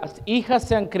entonces las hijas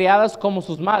sean criadas como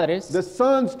sus madres the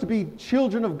sons to be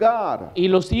children of God, y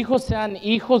los hijos sean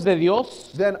hijos de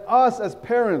Dios, then us as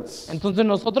parents, entonces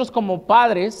nosotros como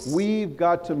padres we've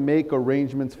got to make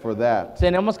arrangements for that.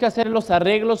 tenemos que hacer los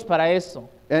arreglos para eso.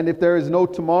 And if there is no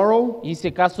tomorrow, Y si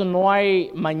acaso no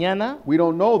hay mañana, we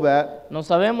don't know that, no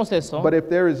sabemos eso, but if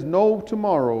there is no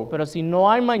tomorrow, pero si no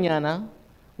hay mañana,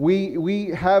 we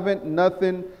haven't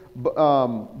nothing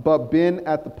but been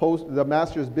at the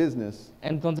master's business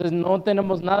entonces no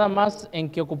tenemos nada más en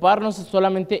que ocuparnos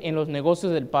solamente en los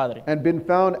negocios del Padre and been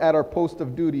found at our post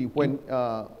of duty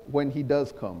when he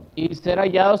does come. y ser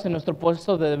hallados en nuestro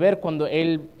puesto de deber cuando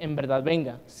Él en verdad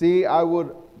venga. See, I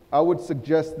would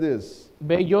suggest this.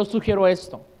 Ve, yo sugiero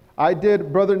esto. I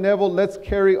did, Brother Neville, let's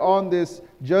carry on this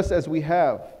just as we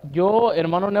have. Yo,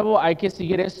 hermano Nebo, hay que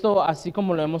seguir esto así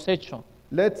como lo hemos hecho.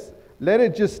 Let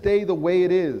it just stay the way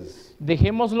it is.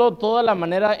 Dejémoslo toda la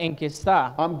manera en que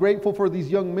está. I'm grateful for these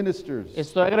young ministers.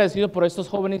 Estoy agradecido por estos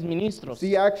jóvenes ministros.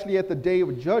 See, actually at the day of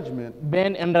judgment,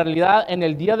 Ven, en realidad, en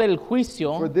el día del for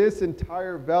juicio, this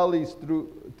entire valleys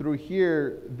through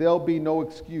here, there'll be no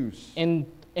excuse.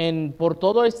 por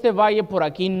todo este valle por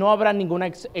aquí no habrá ninguna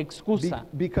excusa.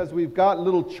 Because we've got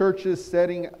little churches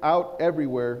setting out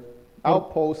everywhere,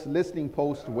 outposts, listening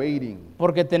posts, waiting.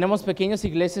 Porque tenemos pequeñas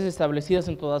iglesias establecidas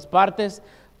en todas partes,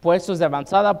 puestos de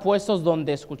avanzada, puestos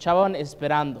donde escuchaban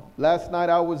esperando. Last night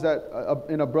I was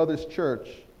in a brother's church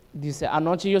Dice,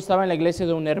 anoche yo estaba en la iglesia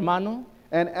de un hermano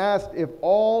and asked if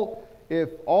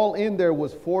all in there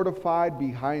was fortified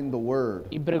behind the word.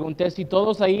 y pregunté si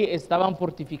todos ahí estaban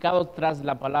fortificados tras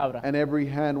la palabra. And every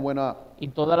hand went up. Y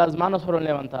todas las manos fueron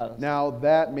levantadas. Now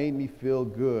that made me feel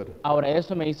good. Ahora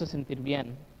eso me hizo sentir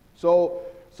bien. So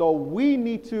we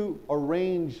need to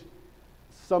arrange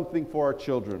something for our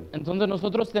children. Entonces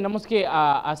nosotros tenemos que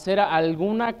hacer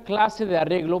alguna clase de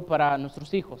arreglo para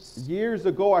nuestros hijos. Years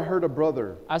ago I heard a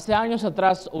brother Hace años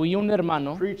atrás oí un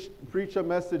hermano preach a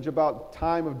message about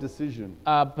time of decision.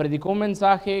 predicó un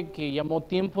mensaje que llamó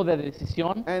tiempo de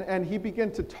decisión And he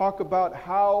began to talk about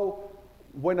how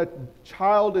when a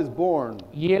child is born,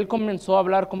 y él comenzó a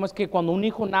hablar cómo es que cuando un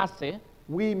hijo nace,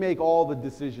 we make all the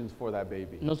decisions for that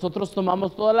baby. nosotros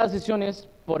tomamos todas las decisiones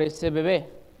por ese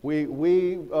bebé. We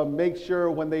make sure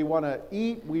when they want to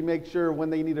eat, we make sure when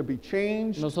they need to be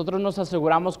changed. Nosotros nos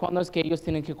aseguramos cuándo es que ellos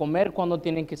tienen que comer, cuándo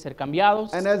tienen que ser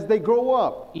cambiados. And as they grow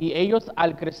up, Y ellos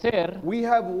al crecer, we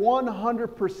have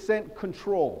 100%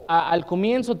 control al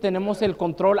comienzo tenemos el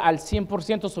control al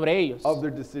 100% sobre ellos, of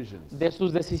their decisions. de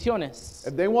sus decisiones.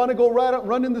 If they want to go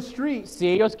run in the street, Si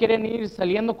ellos quieren ir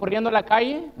saliendo corriendo a la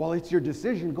calle, well, it's your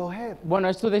decision, go ahead. bueno,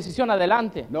 es tu decisión,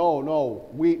 adelante. No,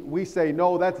 we say,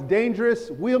 no, that's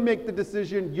dangerous. We'll make the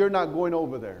decision, you're not going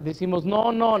over there. Decimos,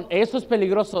 no, eso es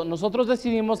peligroso. Nosotros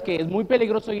decidimos que es muy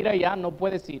peligroso ir allá, no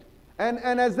puedes ir.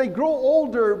 And as they grow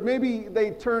older, maybe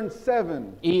they turn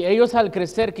 7, Y ellos al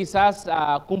crecer quizás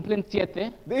cumplen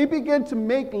 7. they begin to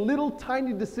make little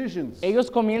tiny decisions. Ellos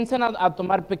comienzan a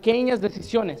tomar pequeñas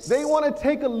decisiones. They want to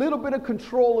take a little bit of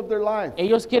control of their life.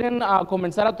 Ellos quieren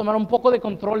comenzar a tomar un poco de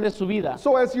control de su vida.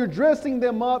 So as you're dressing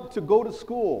them up to go to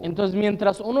school, Entonces,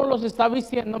 mientras uno los está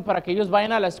vistiendo para que ellos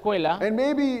vayan a la escuela, and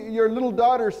maybe your little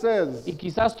daughter says, y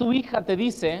quizás tu hija te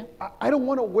dice, I don't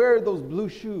want to wear those blue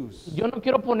shoes. yo no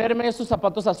quiero ponerme esos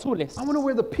zapatos azules, I want to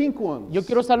wear the pink ones. yo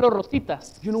quiero usar los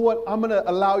rositas. You know what? I'm going to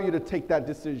allow you to take that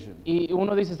decision. Y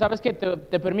uno dice, ¿sabes qué?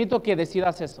 Te permito que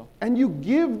decidas eso. And you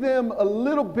give them a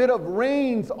little bit of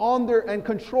reins on and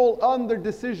control on their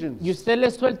decisions. Y usted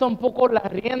les suelta un poco las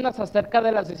riendas acerca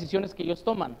de las decisiones que ellos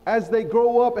toman, As they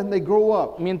grow up and they grow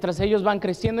up. mientras ellos van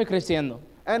creciendo y creciendo.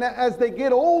 And as they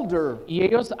get older, Y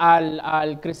ellos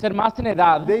al crecer más en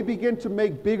edad, they begin to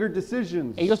make bigger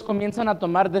decisions. ellos comienzan a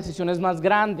tomar decisiones más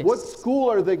grandes. What school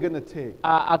are they going to take?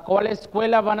 ¿A cuál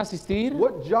escuela van a asistir?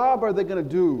 What job are they going to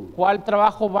do? ¿Cuál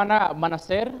trabajo van a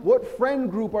hacer? What friend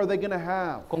group are they going to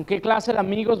have? ¿Con qué clase de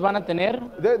amigos van a tener?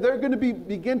 They're going to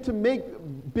begin to make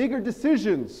bigger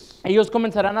decisions. Ellos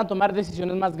comenzarán a tomar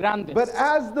decisiones más grandes. But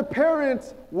as the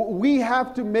parents, we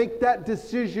have to make that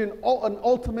decision an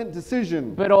ultimate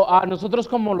decision. Pero a nosotros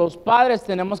como los padres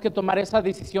tenemos que tomar esa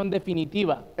decisión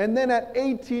definitiva. And then at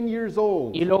 18 years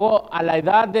old, Y luego a la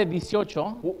edad de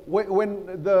 18, when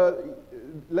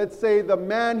let's say the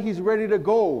man, he's ready to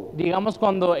go. digamos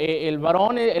cuando el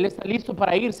varón, él está listo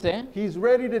para irse, He's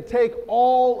ready to take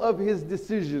all of his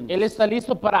decisions. él está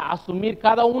listo para asumir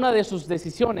cada una de sus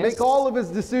decisiones Make all of his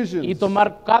y decisions.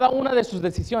 tomar cada una de sus And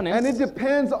it decisiones.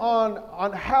 depends on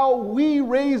how we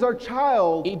raise our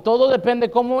child, Y todo depende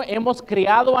cómo hemos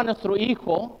criado a nuestro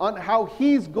hijo, on how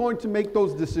he's going to make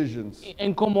those decisions.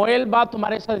 en cómo él va a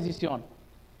tomar esa decisión.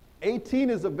 18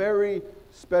 is a very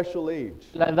special age.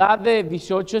 La edad de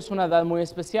 18 es una edad muy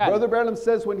especial. Brother Branham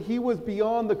says when he was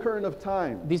beyond the current of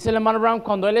time, Dice el hermano Brown,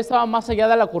 cuando él estaba más allá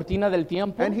de la cortina del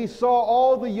tiempo, and he saw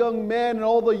all the young men and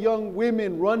all the young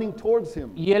women running towards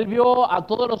him, y él vio a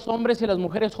todos los hombres y las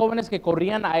mujeres jóvenes que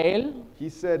corrían a él, he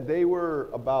said they were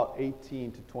about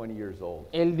 18 to 20 years old.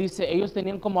 él dice, ellos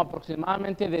tenían como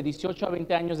aproximadamente de 18 a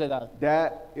 20 años de edad.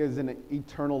 That is an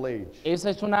eternal age. Esa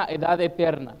es una edad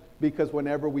eterna, Because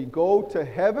whenever we go to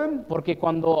heaven, porque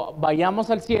cuando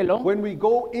vayamos al cielo, when we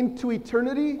go into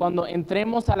eternity, cuando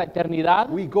entremos a la eternidad,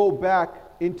 we go back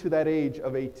into that age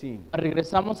of 18.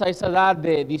 regresamos a esa edad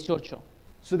de 18.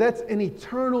 So that's an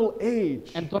eternal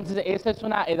age, Entonces esa es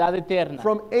una edad eterna,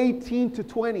 from 18 to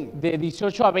 20. de 18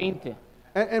 a 20.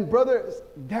 And brothers,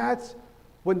 that's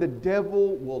when the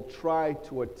devil will try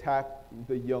to attack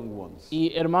the young ones.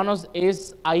 Y hermanos,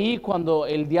 es ahí cuando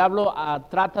el diablo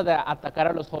trata de atacar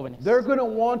a los jóvenes. They're going to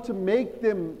want to make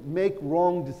them make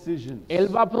wrong decisions.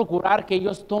 Él va a procurar que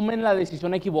ellos tomen la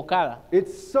decisión equivocada.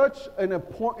 It's such an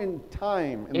important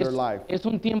time in their life. Es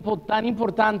un tiempo tan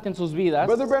importante en sus vidas.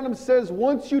 Brother Branham says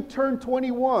once you turn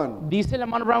 21 Dice el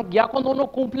hermano Brown, ya cuando uno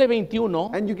cumple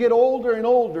 21 and you get older and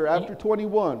older after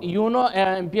 21, y uno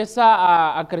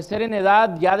empieza a crecer en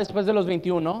edad ya después de los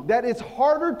 21, that it's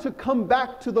harder to come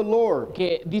back to the Lord.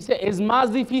 que dice es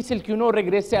más difícil que uno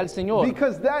regrese al Señor,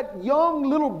 Because that young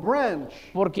little branch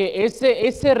porque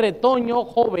ese retoño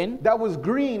joven that was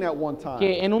green at one time,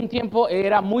 que en un tiempo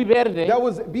era muy verde, that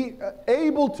was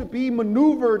able to be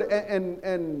maneuvered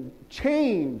and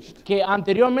changed, que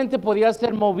anteriormente podía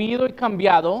ser movido y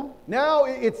cambiado, now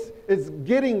it's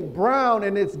getting brown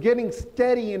and it's getting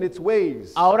steady in its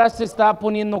ways, ahora se está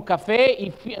poniendo café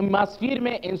y más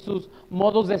firme en sus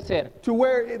modos de ser, to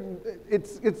where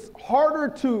it's harder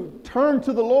to turn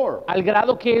to the Lord. al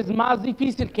grado que es más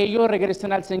difícil que ellos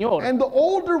regresen al Señor. And the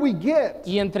older we get,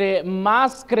 Y entre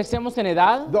más crecemos en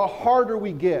edad, the harder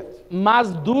we get.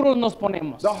 más duros nos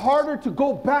ponemos. The harder to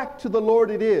go back to the Lord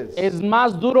it is. Es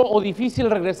más duro o difícil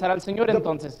regresar al Señor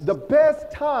entonces. The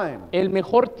best time El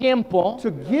mejor tiempo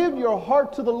to give your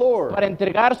heart to the Lord para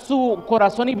entregar su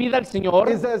corazón y vida al Señor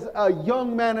is as a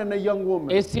young man and a young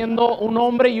woman. es siendo un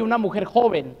hombre y una mujer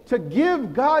joven. To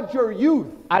give God your youth,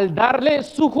 Al darle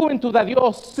su juventud a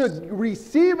Dios to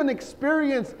receive an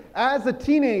experience as a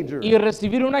teenager y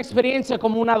recibir una experiencia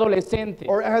como un adolescente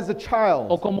or as a o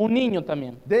child, como un niño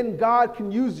también, then God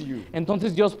can use you.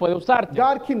 entonces Dios puede usarte.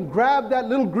 God can grab that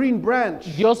little green branch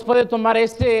Dios puede tomar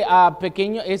ese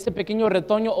pequeño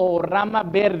retoño o rama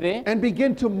verde and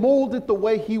begin to mold it the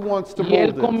way He wants to y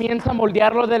Él mold it. comienza a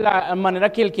moldearlo de la manera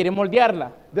que Él quiere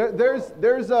moldearla.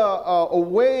 There's a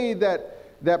way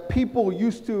that people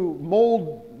used to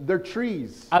mold their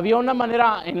trees. Había una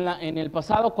manera en el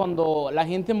pasado cuando la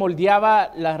gente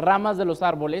moldeaba las ramas de los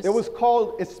árboles. It was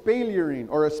called espaliering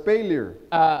or espalier.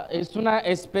 Es una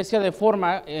especie de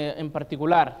forma en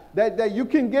particular. That you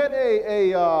can get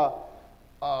a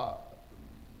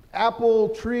apple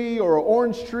tree or an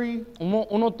orange tree,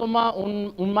 Uno toma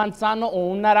un manzano o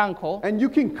un naranjo and you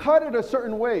can cut it a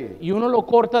certain way. y uno lo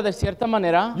corta de cierta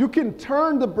manera. You can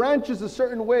turn the branches a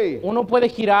certain way, Uno puede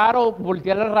girar o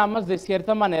voltear las ramas de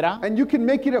cierta manera and you can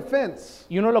make it a fence.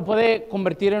 y uno lo puede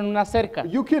convertir en una cerca.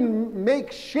 You can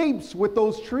make shapes with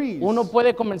those trees. Uno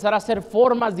puede comenzar a hacer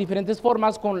diferentes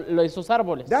formas con esos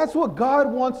árboles. That's what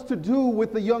God wants to do with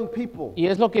the young people. Y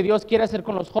es lo que Dios quiere hacer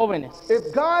con los jóvenes.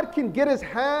 If God can get His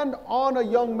hand on a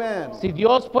young man, Si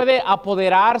Dios puede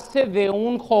apoderarse de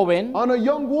un joven on a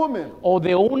young woman, o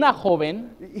de una joven,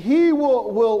 He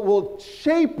will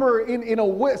shape her in a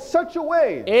way, such a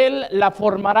way Él la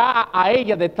formará a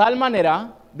ella de tal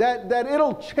manera that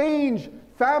it'll change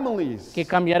families. que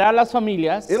cambiará las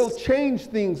familias, It'll change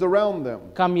things around them.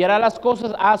 cambiará las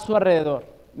cosas a su alrededor.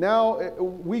 Now,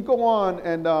 we go on,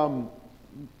 and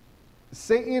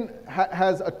Satan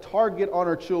has a target on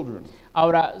our children.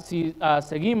 Ahora, si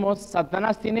seguimos,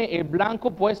 Satanás tiene el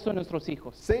blanco puesto en nuestros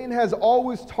hijos. Satan has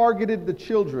always targeted the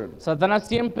children. Satanás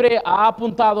siempre ha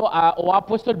apuntado o ha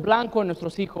puesto el blanco en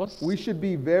nuestros hijos. We should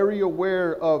be very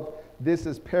aware of this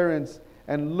as parents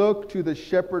and look to the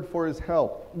shepherd for his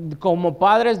help. Como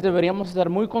padres deberíamos estar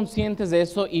muy conscientes de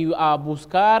eso y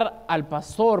buscar al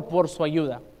pastor por su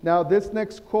ayuda. Now, this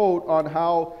next quote on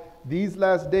how these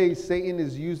last days Satan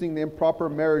is using the improper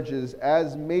marriages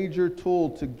as major tool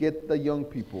to get the young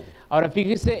people. Ahora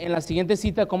fíjese en la siguiente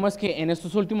cita cómo es que en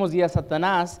estos últimos días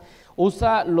Satanás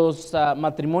usa los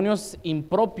matrimonios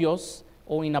impropios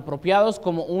o inapropiados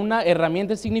como una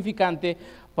herramienta significante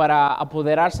para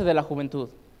apoderarse de la juventud.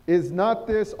 Is not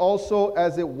this also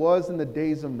as it was in the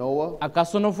days of Noah?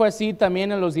 ¿Acaso no fue así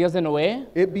también en los días de Noé?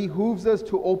 It behooves us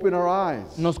to open our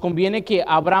eyes Nos conviene que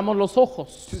abramos los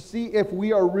ojos to see if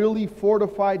we are really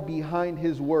fortified behind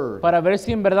his word. para ver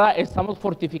si en verdad estamos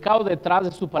fortificados detrás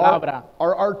de su palabra.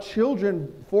 Are our children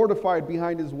fortified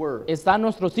behind his word? ¿Están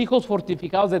nuestros hijos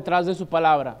fortificados detrás de su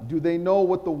palabra? Do they know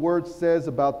what the word says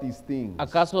about these things?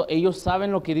 ¿Acaso ellos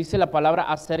saben lo que dice la palabra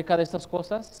acerca de estas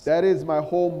cosas? That is my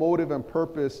whole motive and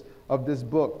purpose of this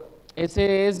book,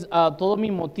 Ese es todo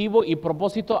mi motivo y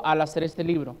propósito al hacer este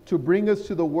libro. to bring us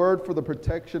to the word for the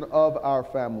protection of our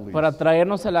families. Para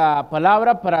traernos a la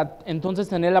palabra, para entonces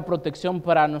tener la protección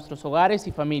para nuestros hogares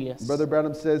y familias. Brother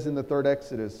Branham says in the third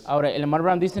Exodus, Ahora, el hermano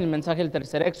Brown dice en el mensaje del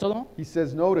tercer Éxodo, he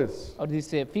says, notice, ahora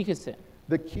dice, fíjese,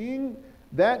 the king,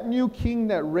 that new king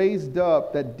that raised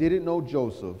up that didn't know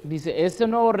Joseph, dice, ese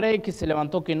nuevo rey que se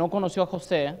levantó, que no conoció a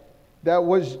José, that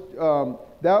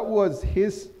was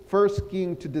his first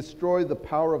scheme to destroy the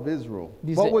power of Israel.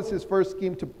 Dice- What was his first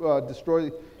scheme to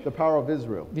destroy the power of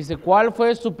Israel? dice, ¿cuál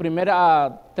fue su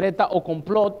primera treta o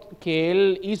complot que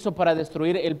él hizo para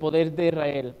destruir el poder de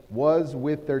Israel? Was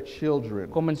with their children.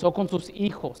 Comenzó con sus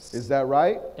hijos. Is that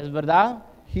right? ¿Es verdad?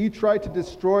 He tried to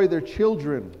destroy their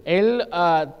children. Él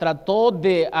trató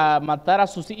de matar a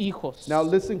sus hijos. Now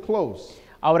listen close.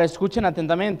 Ahora escuchen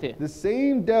atentamente. The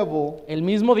same devil El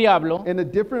mismo diablo, in a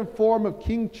different form of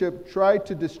kingship tried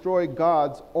to destroy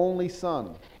God's only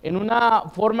son. en una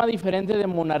forma diferente de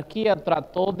monarquía,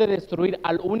 trató de destruir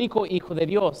al único hijo de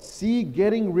Dios. See,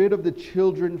 getting rid of the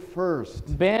children first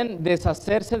Ven,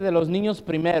 deshacerse de los niños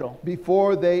primero,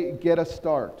 before they get a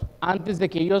start. antes de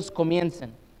que ellos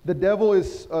comiencen. The devil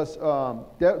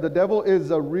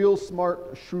is a real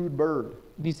smart, shrewd bird.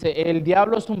 Dice, el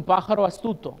diablo es un pájaro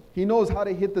astuto. He knows how to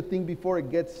hit the thing before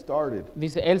it gets started.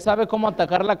 Dice, él sabe cómo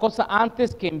atacar la cosa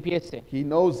antes que empiece. He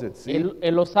knows it, see?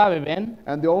 Él lo sabe, ¿ven?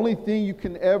 And the only thing you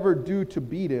can ever do to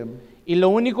beat him Y lo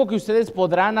único que ustedes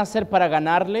podrán hacer para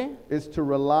ganarle is to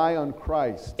rely on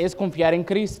Christ es confiar en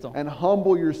Cristo. and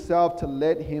humble yourself to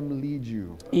let him lead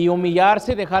you. Y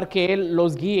humillarse y dejar que Él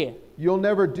los guíe. You'll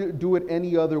never do it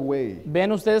any other way.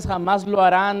 Ven, ustedes jamás lo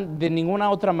harán de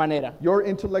ninguna otra manera. Your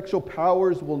intellectual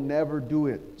powers will never do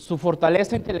it. Su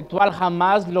fortaleza intelectual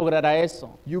jamás logrará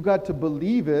eso. You got to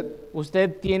believe it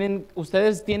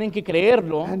Ustedes tienen que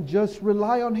creerlo, and just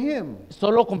rely on him.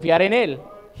 solo confiar en Él.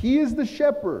 He is the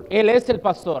shepherd. Él es el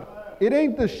pastor. It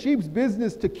ain't the sheep's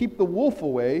business to keep the wolf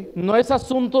away. No es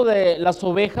asunto de las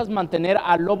ovejas mantener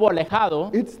al lobo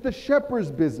alejado. It's the shepherd's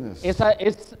business.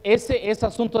 Ese es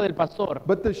asunto del pastor.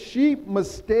 But the sheep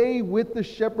must stay with the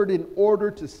shepherd in order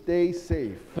to stay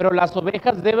safe. Pero las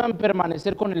ovejas deben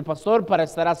permanecer con el pastor para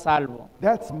estar a salvo.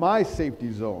 That's my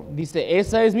safety zone. Dice,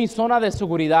 esa es mi zona de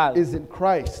seguridad. Is in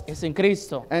Christ. Es en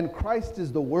Cristo. And Christ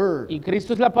is the word. Y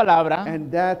Cristo es la palabra.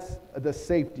 And that's the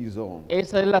safety zone.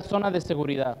 Esa es la zona de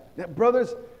seguridad. Now,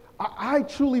 brothers, I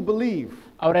truly believe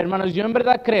Ahora, hermanos, yo en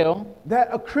verdad creo that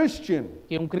a Christian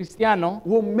que un cristiano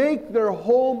will make their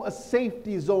home a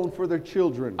safety zone for their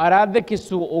children. hará de que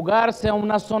su hogar sea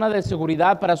una zona de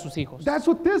seguridad para sus hijos. That's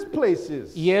what this place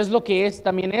is. Y es lo que es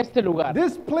también este lugar.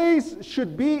 This place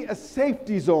should be a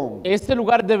safety zone. Este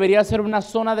lugar debería ser una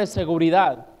zona de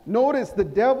seguridad. Notice the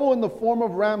devil in the form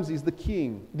of Ramses, the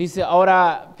king. Dice,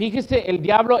 ahora, fíjese el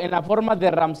diablo en la forma de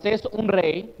Ramsés, un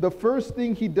rey. The first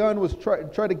thing he done was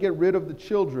try to get rid of the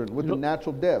children with the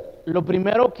natural death. Lo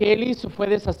primero que él hizo fue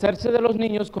deshacerse de los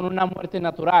niños con una muerte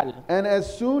natural. And as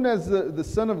soon as the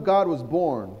Son of God was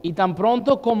born, Y tan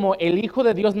pronto como el Hijo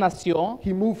de Dios nació,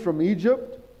 he moved from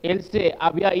Egypt él se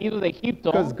había ido de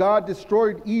Egipto because God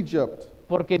destroyed Egypt,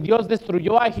 porque Dios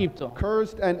destruyó a Egipto.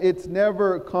 cursed, and it's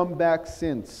never come back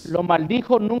since. Lo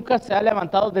maldijo, nunca se ha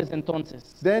levantado desde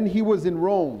entonces. Then he was in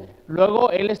Rome. Luego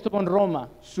él estuvo en Roma.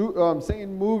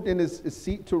 Satan moved in his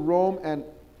seat to Rome and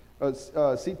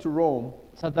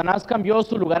Satanás cambió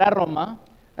su lugar a Roma.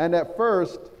 And at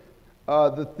first,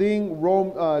 the thing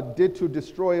Rome did to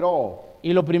destroy it all,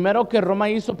 Y lo primero que Roma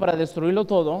hizo para destruirlo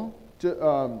todo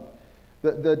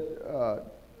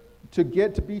to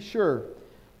get to be sure.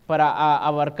 para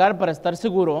abarcar, para estar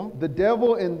seguro. The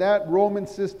devil in that Roman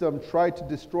system tried to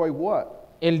destroy what?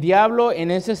 El diablo en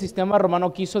ese sistema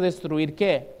romano quiso destruir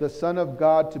 ¿qué? The Son of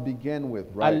God to begin with,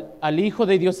 right? Al Hijo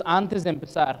de Dios antes de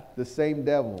empezar. The same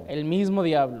devil. El mismo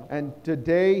diablo. And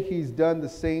today he's done the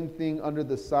same thing under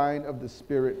the sign of the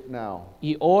Spirit now.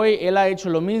 Y hoy él ha hecho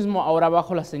lo mismo ahora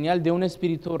bajo la señal de un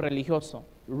espíritu religioso.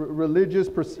 Religious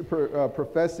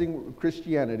professing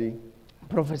Christianity.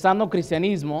 Profesando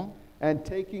cristianismo. And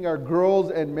taking our girls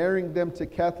and marrying them to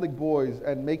Catholic boys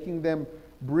and making them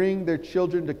bring their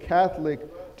children to Catholic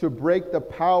to break the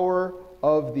power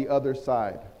of the other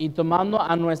side. Y tomando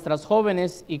a nuestras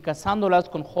jóvenes y casándolas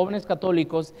con jóvenes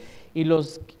católicos y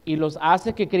los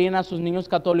hace que críen a sus niños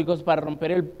católicos para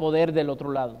romper el poder del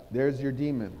otro lado. There's your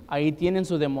demon. Ahí tienen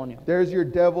su demonio. There's your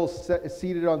devil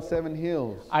seated on 7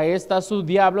 hills. Ahí está su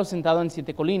diablo sentado en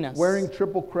 7 colinas. Wearing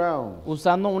triple crowns.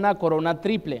 Usando una corona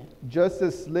triple. Just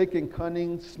as slick and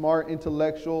cunning, smart,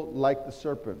 intellectual like the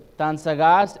serpent. Tan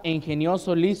sagaz,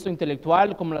 ingenioso, listo,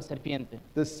 intelectual como la serpiente.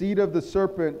 The seed of the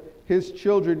serpent, his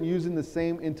children using the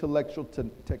same intellectual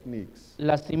techniques.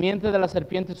 La simiente de la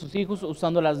serpiente, sus hijos,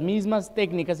 usando las mismas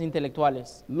técnicas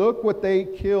intelectuales. Look what they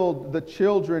killed the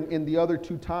children in the other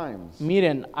 2 times.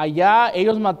 Miren, allá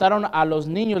ellos mataron a los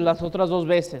niños las otras 2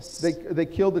 veces. They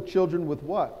killed the children with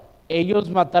what? Ellos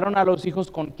mataron a los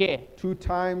hijos con qué? 2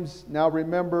 times. Now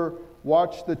remember,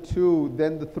 watch the 2,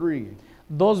 then the 3.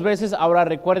 2 veces, ahora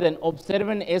recuerden,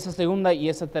 observen esa segunda y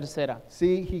esa tercera.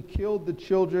 See, he killed the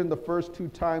children the first 2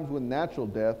 times with natural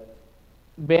death.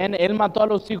 Ven, él mató a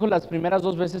los hijos las primeras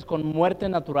 2 veces con muerte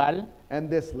natural. And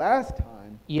this last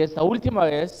time, Y esta última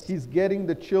vez, he's getting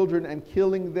the children and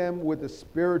killing them with a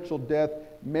spiritual death,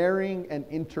 marrying and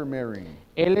intermarrying.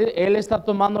 él está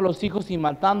tomando a los hijos y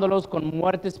matándolos con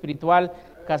muerte espiritual,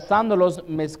 casándolos,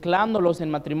 mezclándolos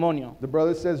en matrimonio. The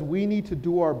brother says we need to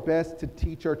do our best to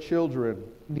teach our children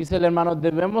Dice el hermano,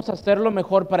 debemos hacerlo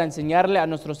mejor para enseñarle a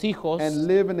nuestros hijos and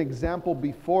live an example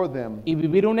before them y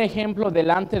vivir un ejemplo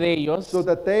delante de ellos so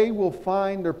that they will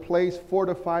find their place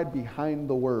fortified behind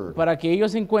the word. para que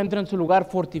ellos encuentren su lugar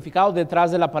fortificado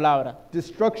detrás de la palabra.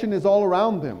 Destruction is all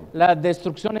around them. La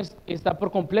destrucción está por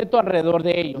completo alrededor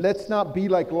de ellos. Let's not be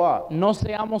like Lot, No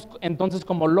seamos entonces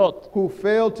como Lot, who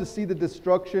failed to see the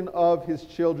destruction of his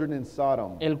children in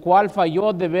Sodom. el cual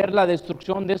falló de ver la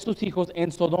destrucción de sus hijos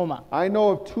en Sodoma. I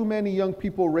know of too many young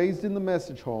people raised in the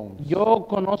message homes Yo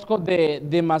conozco de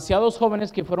demasiados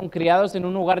jóvenes que fueron criados en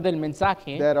un lugar del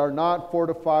mensaje that are not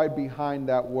fortified behind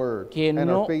that word Que and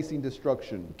no- are facing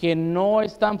destruction. que no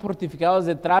están fortificados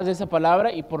detrás de esa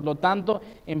palabra y por lo tanto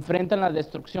enfrentan la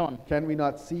destrucción. Can we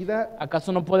not see that?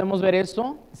 ¿Acaso no podemos ver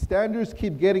eso? Standards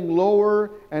keep getting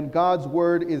lower and God's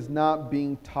word is not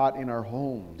being taught in our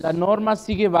homes. La norma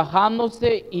sigue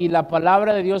bajándose y la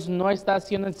palabra de Dios no está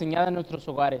siendo enseñada en nuestros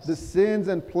hogares. The sins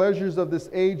and pleasures of this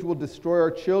age will destroy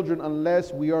our children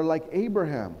unless we are like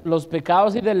Abraham. Los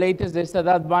pecados y deleites de esta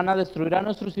edad van a destruir a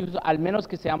nuestros hijos, al menos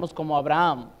que seamos como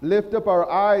Abraham. Lift up our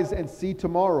eyes and see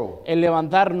tomorrow. El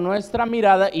levantar nuestra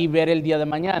mirada y ver el día de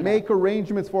mañana. Make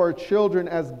arrangements for our children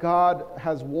as God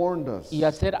has warned us. Y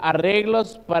hacer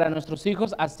arreglos para nuestros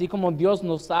hijos, así como Dios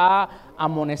nos ha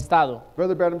amonestado.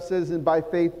 Brother Branham says in By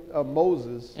Faith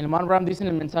Moses, El hermano Abraham dice en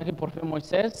el mensaje por fe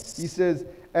Moisés, he says,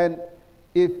 and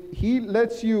if he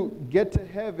lets you get to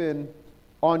heaven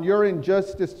on your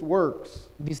injustice works,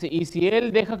 dice, y si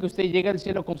él deja que usted llegue al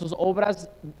cielo con sus obras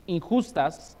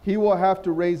injustas, he will have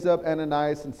to raise up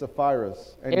Ananias and Sapphira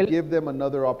and Él- give them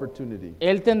another opportunity.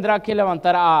 él tendrá que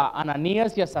levantar a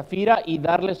Ananías y a Zafira y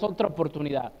darles otra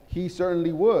oportunidad. He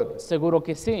certainly would. Seguro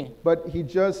que sí. But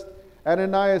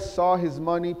Ananias saw his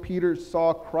money, Peter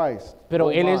saw Christ. Pero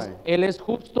Oh él my. es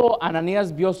justo,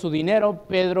 Ananías vio su dinero,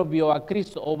 Pedro vio a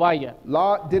Cristo, o vaya.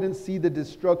 Lot didn't see the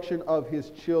destruction of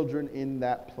his children in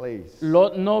that place.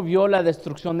 Lot no vio la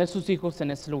destrucción de sus hijos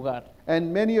en ese lugar.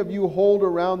 And many of you hold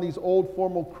around these old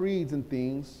formal creeds and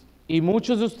things. Y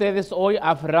muchos de ustedes hoy,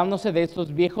 aferrándose de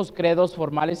estos viejos credos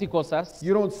formales y cosas,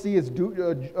 You don't see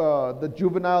the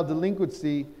juvenile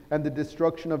delinquency and the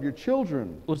destruction of your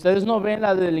children. ustedes no ven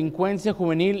la delincuencia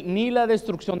juvenil ni la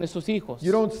destrucción de sus hijos.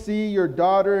 You don't see your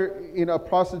daughter in a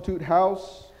prostitute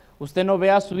house. Usted no ve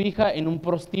a su hija en un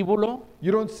prostíbulo.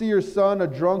 You don't see your son a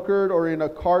drunkard or in a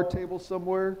card table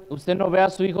somewhere Usted no ve a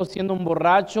su hijo siendo un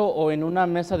borracho o en una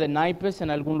mesa de naipes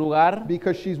en algún lugar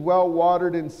because she's well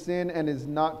watered in sin and is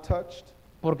not touched.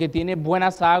 porque tiene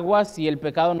buenas aguas y el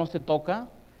pecado no se toca.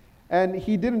 And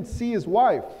he didn't see his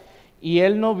wife Y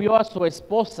él no vio a su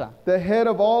esposa, the head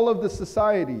of all of the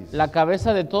societies, la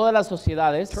cabeza de todas las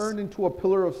sociedades, turned into a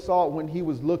pillar of salt when he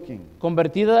was looking.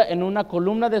 convertida en una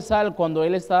columna de sal cuando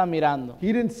él estaba mirando.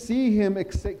 He didn't see him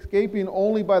escaping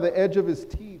only by the edge of his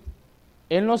teeth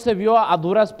Él no se vio a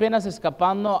duras penas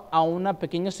escapando a una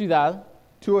pequeña ciudad,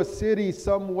 to a city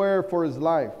somewhere for his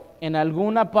life. en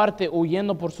alguna parte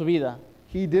huyendo por su vida.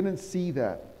 He didn't see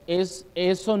that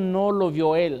Eso no lo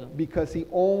vio él, because he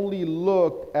only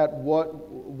looked at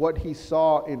what he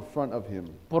saw in front of him.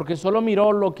 porque solo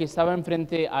miró lo que estaba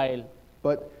enfrente a él.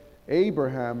 But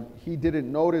Abraham, he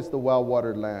didn't notice the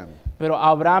well-watered land. Pero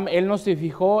Abraham, él no se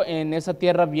fijó en esa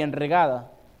tierra bien regada,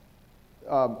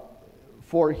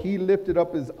 For he lifted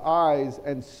up his eyes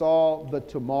and saw the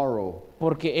tomorrow.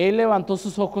 porque él levantó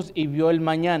sus ojos y vio el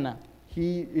mañana,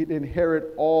 He'd inherit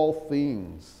all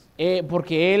things.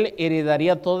 porque él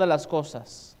heredaría todas las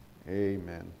cosas.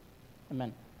 Amen.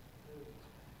 Amén.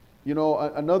 You know,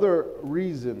 another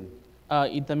reason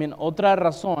Y también otra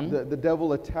razón the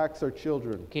devil attacks our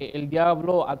children que el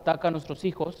diablo ataca a nuestros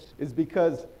hijos is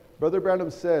because Brother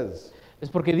Branham says, es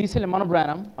porque dice el hermano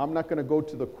Branham, I'm not going to go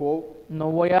to the quote,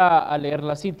 no voy a leer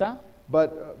la cita,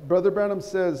 but Brother Branham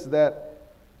says that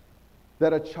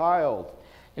a child,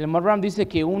 el hermano Branham dice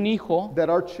que un hijo, that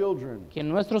our children, que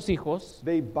nuestros hijos,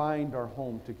 they bind our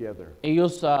home together.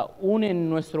 ellos unen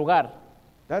nuestro hogar.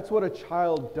 That's what a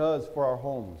child does for our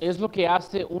homes. Es lo que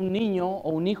hace un niño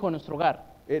o un hijo en nuestro hogar.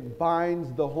 It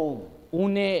binds the home.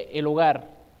 Une el hogar.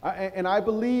 And I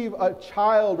believe a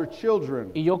child or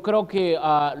children, Y yo creo que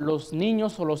los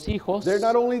niños o los hijos they're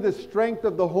not only the strength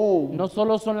of the home, no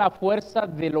solo son la fuerza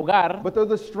del hogar, but they're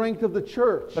the strength of the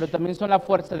church. pero también son la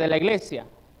fuerza de la iglesia.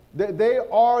 They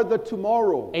are the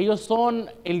tomorrow. Ellos son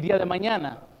el día de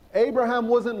mañana. Abraham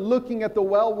wasn't looking at the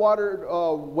well-watered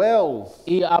wells.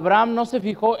 Y Abraham no se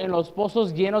fijó en los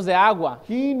pozos llenos de agua.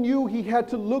 He knew he had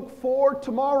to look for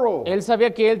tomorrow, Él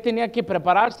sabía que él tenía que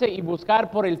prepararse y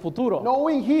buscar por el futuro,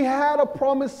 knowing he had a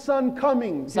promised son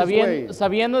coming his way.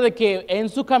 sabiendo de que en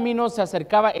su camino se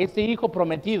acercaba ese hijo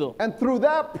prometido. And through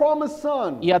that promised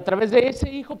son, Y a través de ese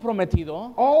hijo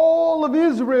prometido, all of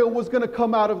Israel was going to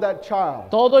come out of that child.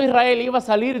 todo Israel iba a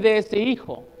salir de ese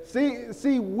hijo.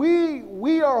 See,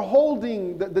 we are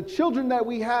holding the children that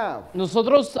we have.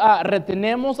 Nosotros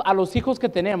retenemos a los hijos que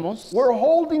tenemos, We're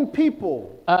holding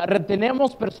people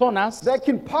retenemos personas that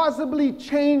can possibly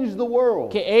change the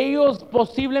world. que ellos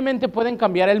posiblemente pueden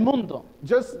cambiar el mundo.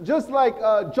 Just like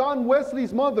John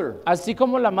Wesley's mother. Así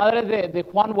como la madre de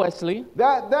Juan Wesley,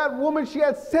 That woman, she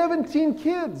had 17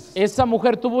 kids. esa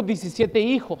mujer tuvo 17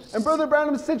 hijos. And Brother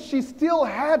Branham said she still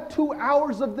had 2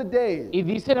 hours of the day Y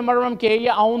dice el hermano Branham que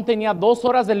ella aún tenía 2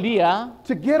 horas del día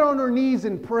to get on her knees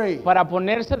and pray, para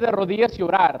ponerse de rodillas y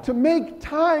orar to make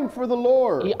time for the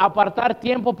Lord, y apartar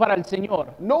tiempo para el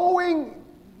Señor, knowing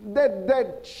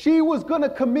that she was going to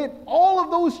commit all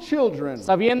of those children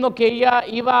sabiendo que ella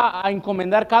iba a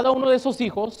encomendar cada uno de esos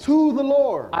hijos to the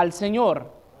Lord. al Señor.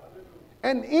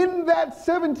 And in that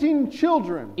 17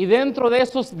 children, Y dentro de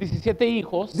esos 17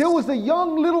 hijos there was a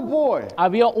young little boy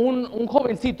había un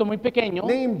jovencito muy pequeño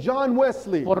named John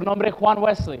Wesley, por nombre Juan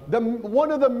Wesley,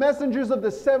 one of the messengers of the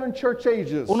 7 church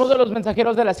ages. uno de los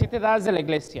mensajeros de las 7 edades de la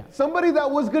iglesia, Somebody that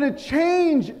was going to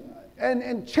change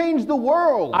and change the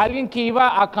world alguien que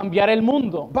iba a cambiar el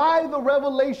mundo by the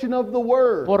revelation of the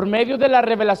word. por medio de la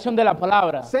revelación de la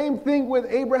palabra. Same thing with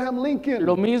Abraham Lincoln.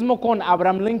 Lo mismo con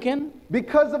Abraham Lincoln,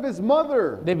 Because of his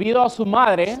mother debido a su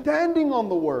madre standing on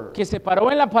the word, que se paró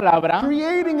en la palabra,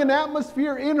 creating an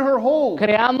atmosphere in her home.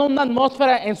 creando una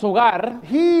atmósfera en su hogar.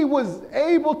 He was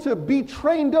able to be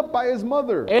trained up by his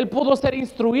mother Él pudo ser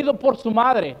instruido por su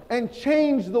madre and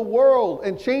change the world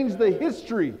and change the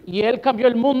history y él cambió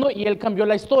el mundo y él cambió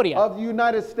la historia of the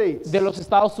United States. de los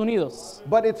Estados Unidos.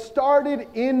 But it started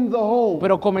in the home.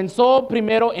 Pero comenzó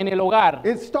primero en el hogar.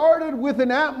 It started with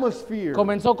an atmosphere.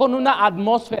 Comenzó con una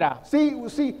atmósfera. See,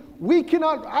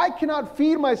 I cannot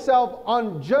feed myself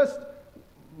on just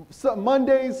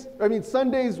Sundays,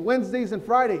 Wednesdays, and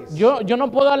Fridays. Yo no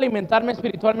puedo alimentarme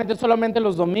espiritualmente solamente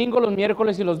los domingos, los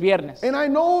miércoles y los viernes. And I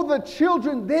know the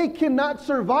children, they cannot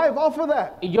survive off of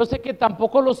that. Y yo sé que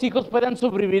tampoco los hijos pueden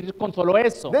sobrevivir con solo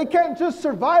eso. They can't just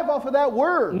survive off of that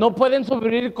word. No pueden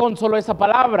sobrevivir con solo esa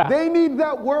palabra. They need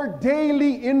that word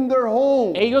daily in their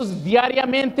home. Ellos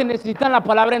diariamente necesitan la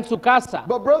palabra en su casa.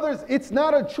 But brothers, it's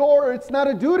not a chore, it's not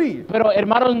a duty. Pero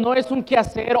hermanos, no es un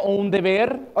quehacer o un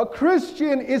deber. A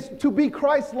Christian is to be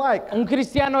Christ-like. Un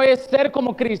cristiano es ser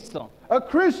como Cristo. A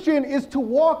Christian is to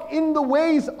walk in the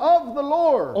ways of the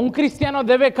Lord. Un cristiano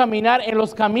debe caminar en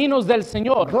los caminos del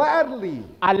Señor Gladly.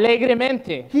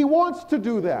 alegremente. He wants to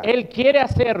do that. Él quiere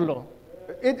hacerlo.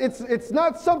 it's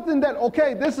not something that,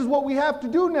 okay, this is what we have to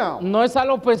do now. No es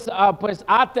algo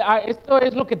esto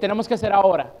es lo que tenemos que hacer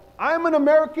ahora. I'm an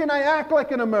American, I act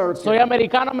like an American. Soy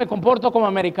americano, me comporto como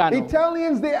americano.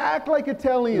 Italians, they act like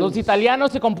Italians. Los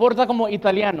italianos se comportan como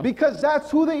italianos. Because that's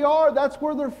who they are, that's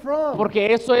where they're from.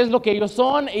 Porque eso es lo que ellos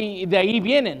son y de ahí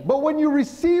vienen. But when you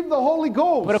receive the Holy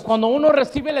Ghost, Pero cuando uno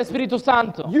recibe el Espíritu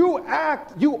Santo, you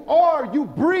act, you are, you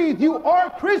breathe, you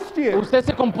are Christian. usted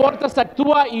se comporta, se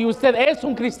actúa y usted es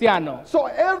un cristiano. So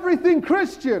everything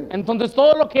Christian, Entonces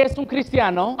todo lo que es un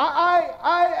cristiano,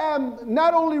 I am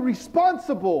not only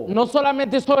responsible, no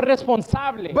solamente soy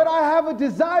responsable, but I have a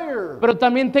desire pero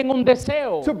también tengo un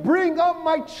deseo to bring up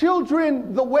my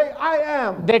children the way I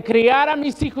am de criar a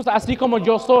mis hijos así como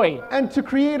yo soy and to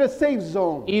create a safe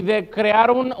zone, y de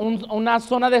crear una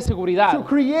zona de to seguridad,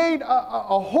 create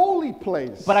a holy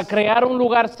place, para crear un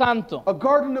lugar santo, a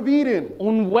Garden of Eden.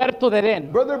 un huerto de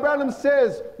Edén. Brother Branham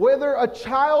says whether a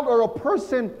child or a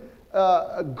person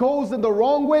goes in the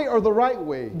wrong way or the right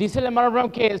way, Dice el hermano Brown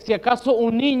que si acaso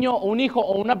un niño, un hijo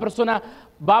o una persona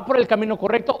va por el camino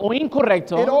correcto o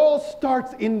incorrecto, it all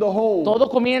starts in the home. todo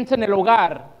comienza en el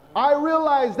hogar. I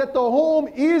realize that the home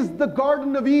is the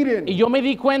Garden of Eden Y yo me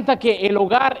di cuenta que el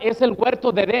hogar es el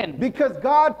huerto de Edén, because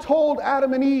God told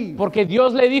Adam and Eve, porque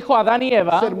Dios le dijo a Adán y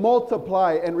Eva, said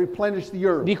multiply and replenish the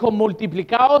earth, dijo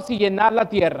multiplicaos y llenad la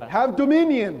tierra have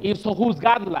dominion. y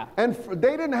sojuzgadla. And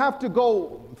they didn't have to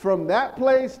go from that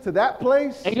place to that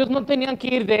place. Ellos no tenían que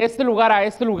ir de este lugar a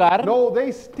este lugar. No,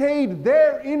 they stayed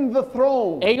there in the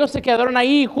throne Ellos se quedaron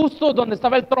ahí justo donde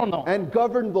estaba el trono and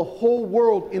governed the whole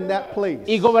world in that place.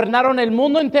 y gobernaron el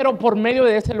mundo entero por medio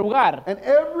de ese lugar. And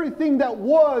everything that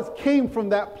was came from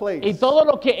that place. Y todo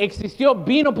lo que existió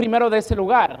vino primero de ese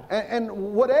lugar. And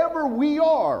whatever we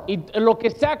are, Y lo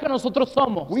que sea que nosotros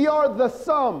somos, we are the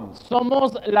sum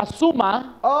somos la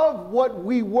suma of what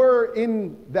we were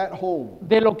in that home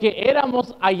de lo que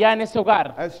éramos allá en ese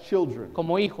hogar, as children.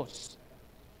 como hijos.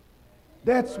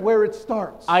 That's where it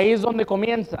starts. Ahí es donde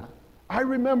comienza. I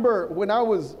remember when I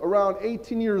was around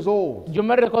 18 years old, Yo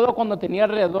me recuerdo cuando tenía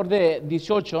alrededor de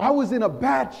 18, I was in a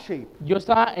bad shape, yo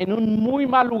estaba en un muy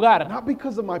mal lugar, not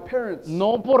because of my parents,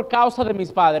 no por causa de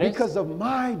mis padres, because of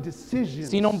my decisions.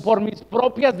 sino por mis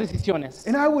propias decisiones.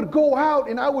 And I would go out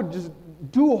and I would just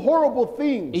do horrible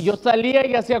things. Y yo salía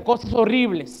y hacía cosas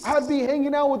horribles. I'd be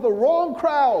hanging out with the wrong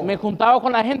crowd. Me juntaba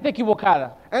con la gente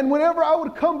equivocada. And whenever I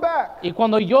would come back, Y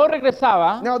cuando yo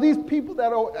regresaba, now these people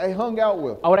that I hung out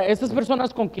with, ahora estas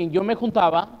personas con quien yo me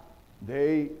juntaba,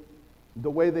 the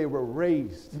way they were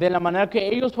raised, de la manera que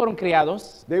ellos fueron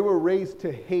criados, they were raised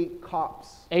to hate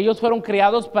cops. ellos fueron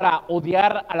criados para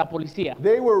odiar a la policía.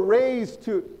 They were raised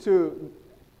to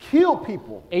kill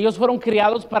people. Ellos fueron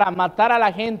criados para matar a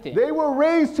la gente. They were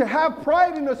raised to have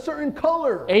pride in a certain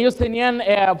color. Ellos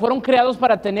fueron criados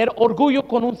para tener orgullo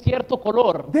con un cierto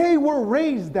color. They were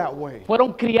raised that way.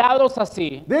 Fueron criados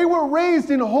así. They were raised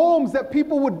in homes that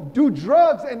people would do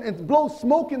drugs and blow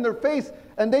smoke in their face,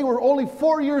 and they were only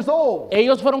 4 years old.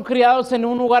 Ellos fueron criados en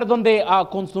un lugar donde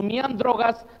consumían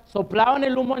drogas, soplaban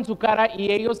el humo en su cara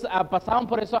y ellos pasaban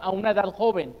por eso a una edad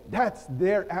joven. That's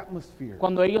their atmosphere.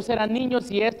 Cuando ellos eran niños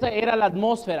y esa era la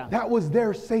atmósfera. That was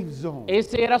their safe zone.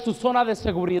 Esa era su zona de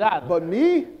seguridad. But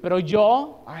me, Pero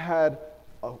yo I had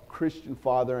a Christian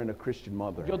father and a Christian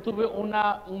mother. tuve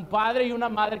un padre y una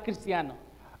madre cristiana.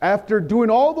 After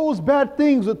doing all those bad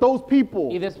things with those Y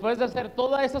people después de hacer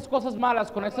todas esas cosas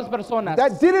malas con esas personas,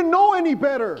 that didn't know any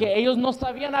better, que ellos no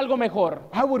sabían algo mejor,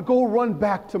 I would go run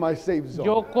back to my safe zone.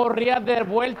 yo corría de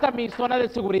vuelta a mi zona de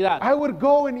seguridad. I would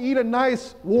go and eat a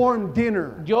nice warm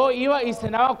dinner. Yo iba y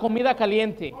cenaba comida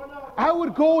caliente. I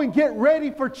would go and get ready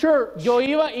for church. Yo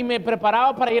iba y me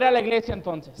preparaba para ir a la iglesia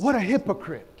entonces. What a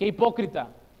hypocrite. Qué hipócrita.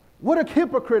 What a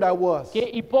hypocrite I was.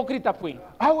 Qué hipócrita fui.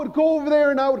 I would go over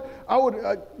there and I would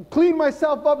clean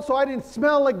myself up so I didn't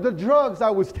smell like the drugs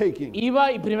I was taking.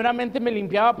 Iba y primeramente me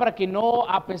limpiaba para que no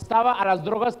apestaba a las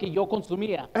drogas que yo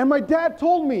consumía. And my dad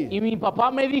told me, Y mi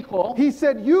papá me dijo, he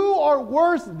said, you are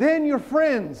worse than your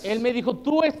friends. él me dijo,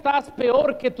 tú estás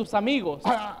peor que tus amigos.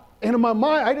 And in my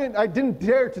mind, I didn't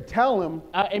dare to tell him,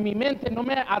 En mi mente no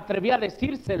me atreví a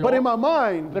decírselo, but in my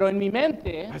mind, pero en mi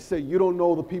mente I said, you don't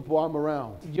know the people I'm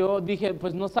around. yo dije,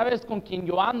 pues no sabes con quién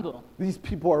yo ando. These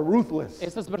people are ruthless.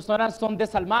 Estas personas son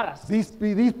desalmadas.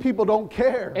 These people don't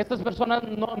care. Estas personas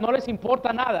no les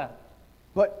importa nada.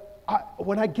 But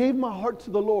When I gave my heart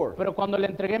to the Lord, Pero cuando le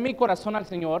entregué mi corazón al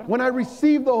Señor, when I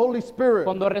received the Holy Spirit,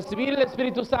 cuando recibí el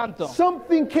Espíritu Santo,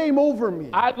 something came over me,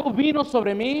 algo vino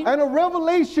sobre mí and a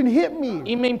revelation hit me.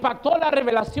 y me impactó la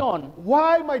revelación.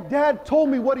 Why my dad told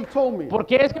me what he told me. ¿Por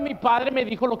qué es que mi padre me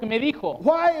dijo lo que me dijo?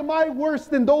 Why am I worse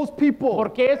than those people?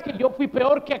 ¿Por qué es que yo fui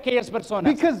peor que aquellas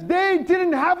personas? Because they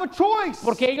didn't have a choice.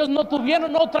 Porque ellos no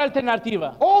tuvieron otra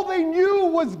alternativa. All they knew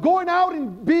was going out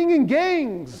and being in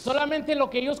gangs. Solamente lo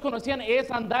que ellos conocían es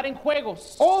andar en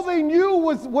juegos. All they knew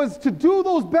was to do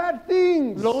those bad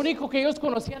things. Lo único que ellos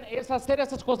conocían es hacer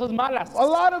esas cosas malas. A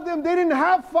lot of them, they didn't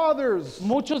have fathers.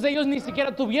 Muchos de ellos ni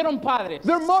siquiera tuvieron padres.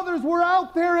 Their mothers were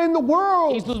out there in the Y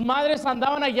world. sus madres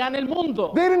andaban allá en el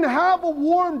mundo. They didn't have a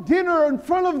warm dinner in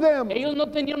front of them. Ellos no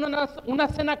tenían una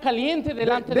cena caliente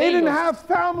delante They de didn't ellos. have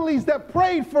families that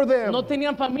prayed for them. No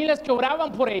tenían familias que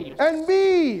oraban por ellos. And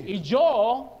me, Y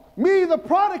yo the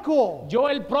prodigal,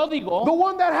 el pródigo, the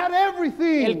one that had el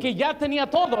everything. que ya tenía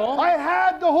todo, I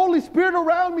had the Holy Spirit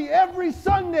around me every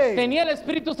Sunday, tenía el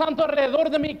Espíritu Santo alrededor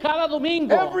de mí cada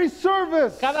domingo, every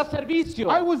service. cada servicio.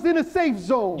 I was in a safe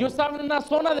zone, Yo estaba en una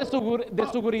zona de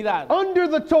seguridad, under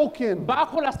the token,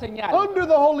 bajo la señal, under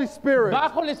the Holy Spirit.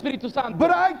 bajo el Espíritu Santo.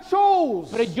 But I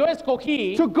chose Pero yo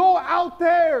escogí to go out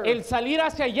there el salir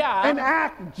hacia and allá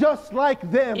act just like y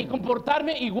them.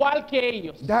 comportarme igual que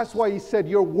ellos. That's why he said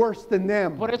you're worse than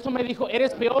them. Por eso me dijo,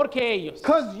 eres peor que ellos.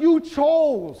 Because you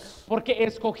chose. Porque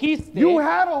escogiste, You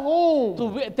had a home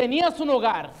tenías un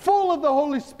hogar full of the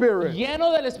Holy Spirit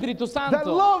lleno del Espíritu that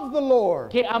Santo, loved the Lord,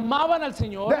 que amaban al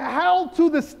Señor, that held to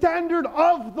the standard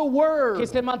of the que word.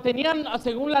 se mantenían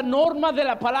según la norma de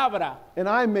la palabra. And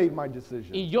I made my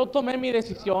decision. Y yo tomé mi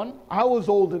decisión. I was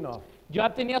old enough Yo ya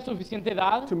tenía suficiente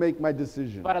edad to make my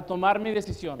decision. para tomar mi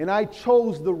decisión. And I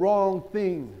chose the wrong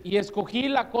thing. Y escogí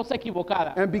la cosa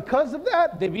equivocada. And because of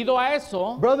that, Debido a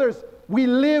eso, brothers, we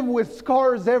live with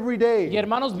scars every y day.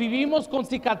 hermanos, vivimos con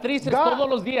cicatrices todos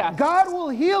los días. God will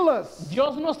heal us.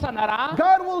 Dios nos sanará,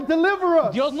 God will deliver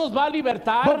us. Dios nos va a But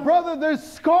libertar, brother, there's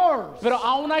scars pero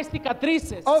aún hay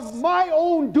cicatrices of my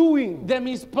own doing, de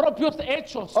mis propios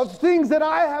hechos, of things that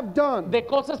I have done de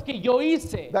cosas que yo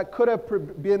hice that could have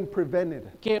been prevented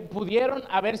que pudieron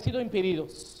haber sido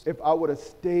impedidos. if I would have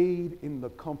stayed in the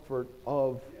comfort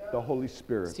of the Holy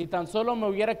Spirit. Si tan solo me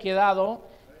hubiera quedado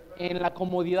en la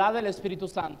comodidad del Espíritu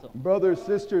Santo. Brothers,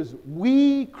 sisters,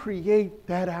 we create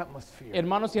that atmosphere.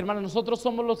 Hermanos y hermanas, nosotros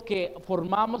somos los que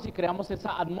formamos y creamos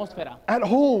esa atmósfera At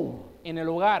home, en el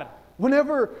hogar.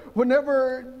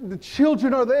 whenever the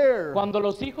children are there. Cuando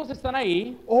los hijos están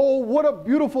ahí, Oh, what a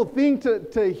beautiful thing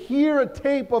to hear a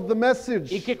tape of the y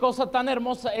message. qué cosa tan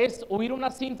hermosa es oír una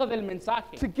cinta del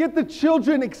mensaje, To get the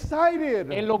children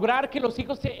excited el lograr que los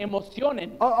hijos se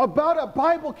emocionen about a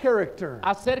Bible character.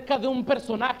 acerca de un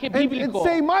personaje And bíblico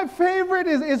say, my favorite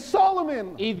is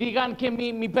Solomon. y digan que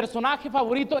mi personaje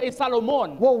favorito es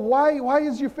Salomón. Well, why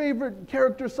is your favorite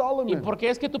character ¿Y Solomon? por qué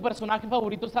es que tu personaje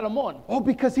favorito es Salomón? Oh,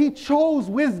 because he chose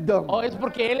wisdom. O es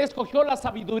porque él escogió la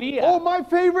sabiduría. Oh, my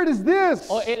favorite is this.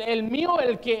 O el mío,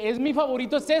 el que es mi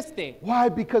favorito es este. Why?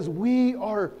 Because we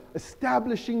are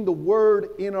establishing the word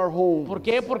in our homes. ¿Por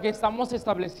qué? Porque estamos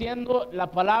estableciendo la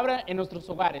palabra en nuestros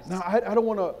hogares. Now, I don't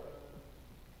want to.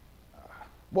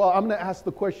 Well, I'm going to ask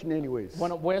the question anyways.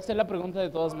 Bueno, voy a hacer la pregunta de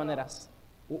todas maneras.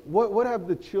 What have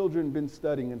the children been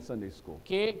studying in Sunday school?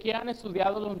 ¿Qué han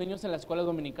estudiado los niños en la escuela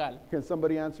dominical? Can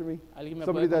somebody answer me? ¿Alguien me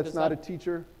Somebody puede that's not a contestar?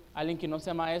 teacher? ¿Alguien que no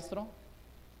sea maestro?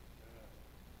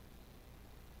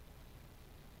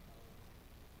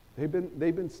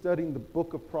 They've been studying the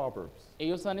book of Proverbs.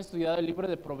 Ellos han estudiado el libro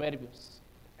de Proverbios.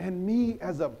 And me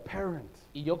as a parent,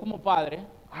 Y yo como padre,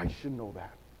 I should know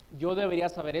that. yo debería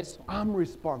saber eso. I'm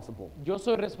responsible Yo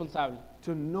soy responsable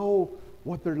to know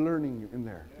what they're learning in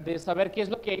there. de saber qué es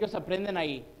lo que ellos aprenden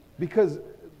ahí. Because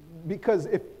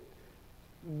if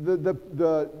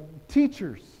the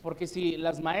teachers, Porque si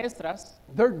las maestras,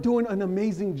 they're doing an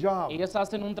amazing job, ellas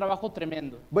hacen un trabajo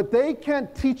tremendo, but they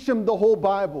can't teach them the whole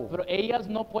Bible. pero ellas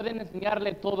no pueden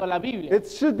enseñarle toda la Biblia. It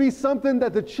should be something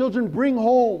that the children bring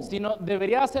home. Sino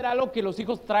debería ser algo que los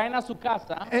hijos traen a su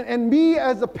casa. And me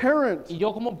as a parent, Y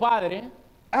yo como padre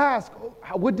ask,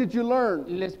 what did you learn?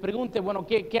 les pregunte, bueno,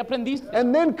 ¿qué aprendiste?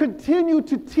 And then continue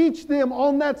to teach them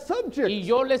on that Y subject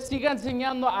yo les siga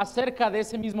enseñando acerca de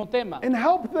ese mismo tema. and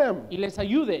help them, Y les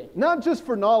ayude. not just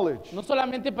for knowledge. No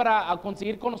solamente para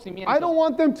conseguir I conocimiento. don't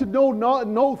want them to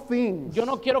know things. Yo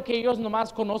no quiero que ellos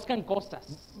nomás conozcan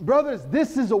cosas. Brothers,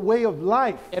 this is a way of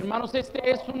life. Hermanos, este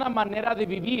es una manera de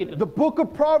vivir. The book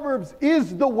of Proverbs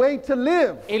is the way to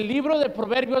live. El libro de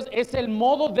Proverbios es el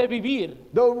modo de vivir.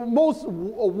 The most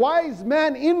wise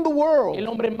man in the el world,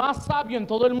 hombre más sabio en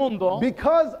todo el mundo,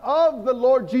 because of the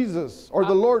Lord Jesus, or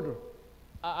the Lord,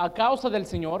 a causa del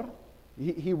Señor,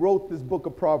 he wrote this book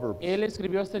of Proverbs él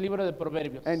escribió este libro de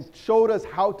Proverbios and showed us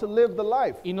how to live the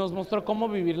life y nos mostró cómo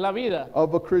vivir la vida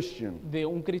of a Christian. de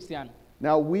un cristiano.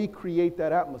 Now we create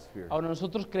that atmosphere. Ahora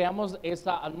nosotros creamos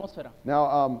esa atmósfera.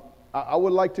 Now I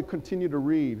would like to continue to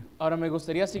read, Ahora me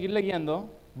gustaría seguir leyendo,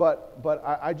 but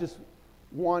I just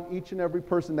want each and every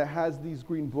person that has these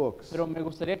green books pero me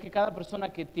gustaría que cada persona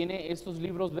que tiene estos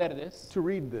libros verdes, to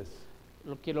read this,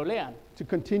 que lo lean to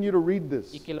continue to read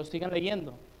this, y que lo sigan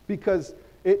leyendo. because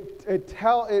it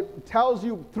tells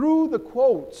you through the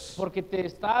quotes Porque te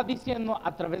está diciendo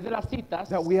a través de las citas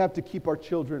that we have to keep our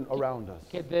children around us.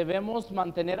 que debemos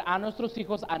mantener a nuestros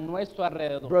hijos a nuestro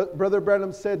alrededor. Brother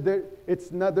Branham said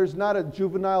there's not a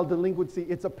juvenile delinquency,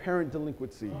 it's a parent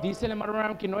delinquency. Dice el hermano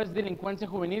Branham que no es delincuencia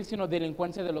juvenil, sino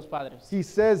delincuencia de los padres. He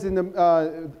says in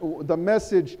the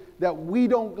message that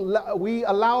we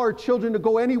allow our children to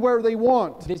go anywhere they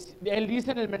want. Él dice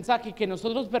en el mensaje que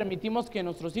nosotros permitimos que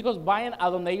nuestros hijos vayan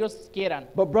a donde ellos quieran.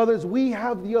 But brothers, we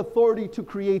have the authority to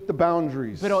create the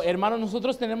boundaries. Pero hermanos,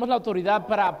 nosotros tenemos la autoridad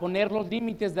para poner los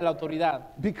límites de la autoridad.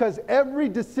 Because every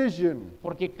decision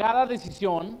Porque cada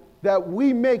decisión that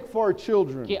we make for our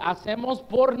children que hacemos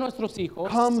por nuestros hijos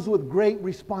comes with great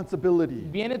responsibility.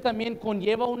 viene también,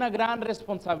 conlleva una gran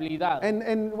responsabilidad.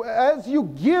 And as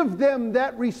you give them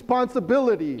that Y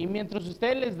responsibility, mientras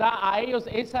usted les da a ellos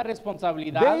esa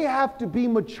responsabilidad, they have to be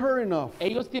mature enough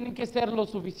ellos tienen que ser lo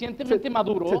suficientemente to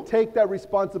maduros take that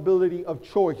responsibility of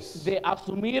choice. de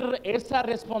asumir esa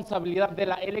responsabilidad de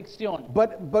la elección.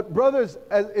 But brothers,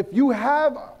 if you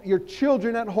have your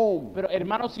children at home, Pero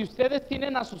hermanos, si ustedes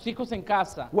tienen a sus hijos en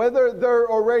casa, whether they're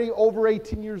already over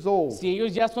 18 years old, si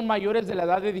ellos ya son mayores de la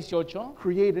edad de 18,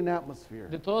 create an atmosphere.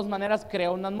 de todas maneras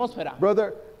crea una atmósfera.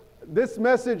 Brother, this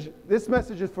message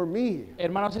is for me.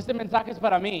 Hermanos, este mensaje es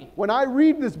para mí. When I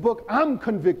read this book, I'm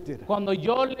convicted. Cuando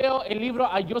yo leo el libro,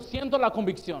 yo siento la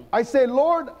convicción. I say,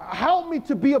 Lord, help me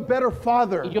to be a better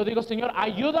father. Y yo digo, Señor,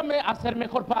 ayúdame a ser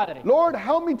mejor padre. Lord,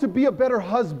 help me to be a better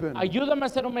husband, Ayúdame a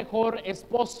ser un mejor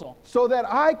esposo. so that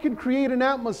I can create an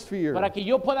atmosphere Para que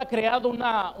yo pueda crear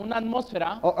una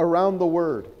atmósfera around the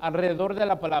word. alrededor de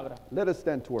la palabra. Let us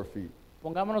stand to our feet.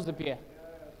 Pongámonos de pie.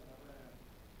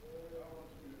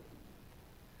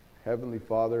 Heavenly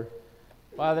Father,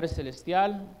 Padre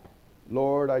Celestial,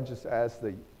 Lord, I just ask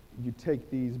that you take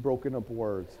these broken up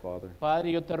words, Father,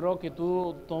 Padre, yo te ruego que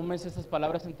tú tomes esas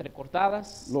palabras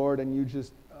entrecortadas Lord, and you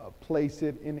just place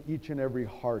it in each and every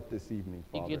heart this evening,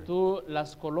 y que Father. tú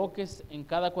las coloques en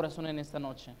cada corazón en esta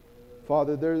noche.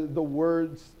 Father, they're the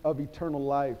words of eternal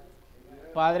life.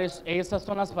 Padre, esas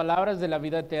son las palabras de la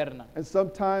vida eterna. And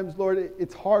sometimes, Lord,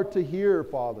 it's hard to hear,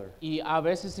 Father, Y a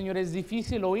veces, Señor, es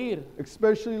difícil oír,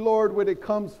 especially, Lord, when it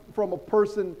comes from a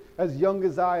person as young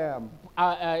as I am.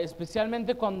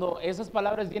 especialmente cuando esas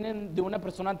palabras vienen de una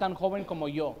persona tan joven como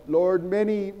yo. Lord,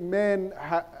 many men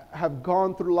have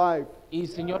gone through life. Y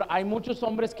Señor, hay muchos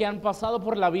hombres que han pasado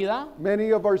por la vida,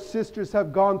 Many of our sisters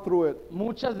have gone through it.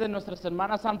 muchas de nuestras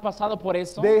hermanas han pasado por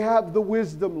eso. They have the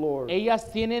wisdom, Lord.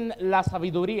 Ellas tienen la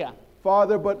sabiduría.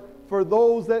 Father, but for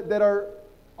those that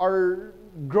are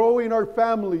growing our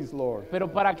families, Lord. Pero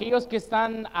para aquellos que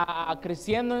están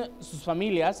creciendo sus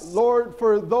familias, Lord,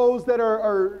 for those that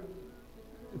are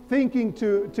thinking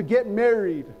to get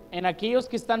married, en aquellos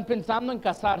que están pensando en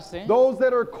casarse, those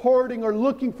that are courting or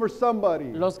looking for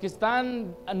somebody. los que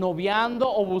están noviando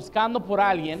o buscando por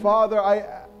alguien, Father, I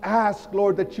ask,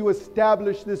 Lord, that you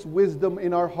establish this wisdom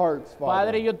in our hearts, Father.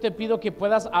 Padre, yo te pido que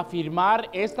puedas afirmar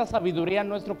esta sabiduría en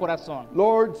nuestro corazón,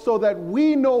 Lord, so that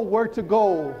we know where to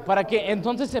go. para que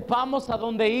entonces sepamos a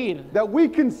dónde ir. That we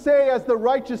can say, as the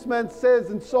righteous man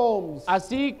says in Psalms,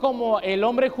 Así como el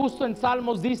hombre justo en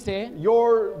Salmos dice,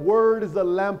 your word is a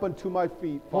lamp unto my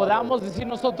feet, Father. podamos decir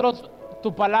nosotros,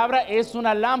 tu palabra es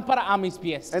una lámpara a mis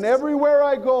pies. And everywhere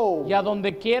I go, Y a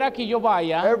donde quiera que yo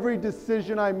vaya, every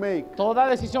decision I make toda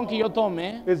decisión que yo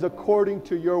tome is according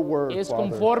to your word, es Father.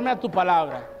 conforme a tu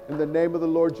palabra. In the name of the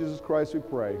Lord Jesus Christ we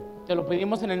pray. Te lo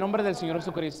pedimos en el nombre del Señor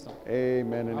Jesucristo.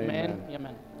 Amen and Amén amen. y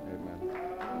amén. Amen.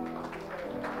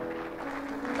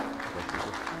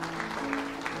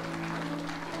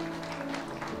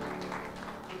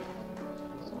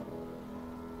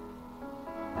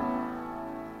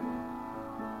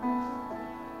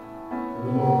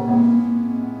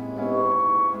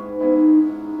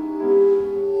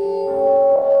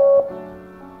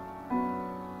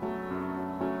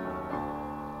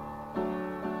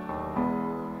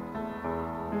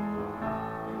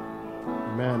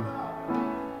 Amen.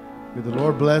 May the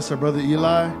Lord bless our brother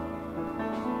Eli.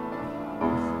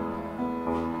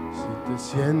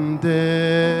 sientes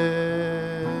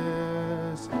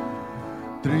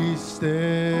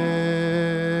triste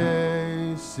y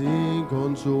sin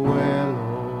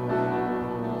consuelo,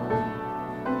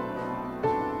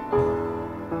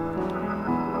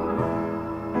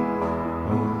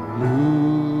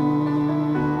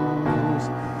 luz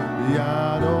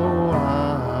ya no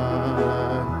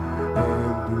hay en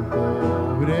tu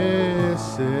pobre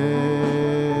ser.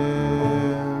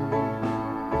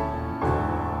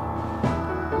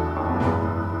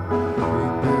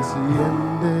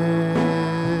 Sientes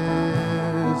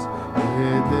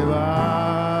que te vas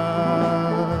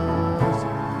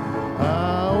a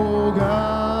ahogar,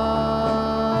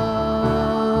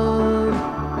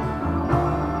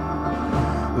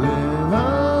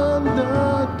 levanta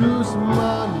tus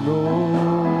manos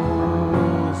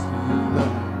y da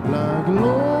la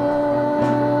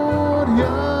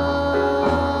gloria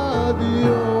a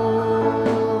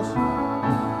Dios.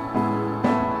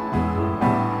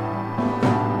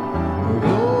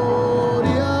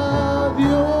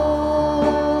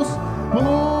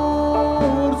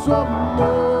 Su amor,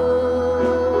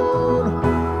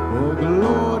 oh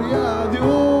gloria a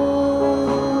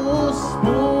Dios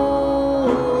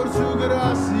por su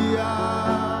gracia,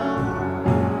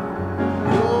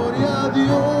 gloria a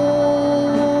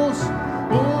Dios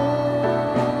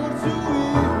por su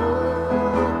Hijo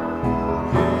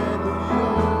que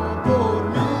murió por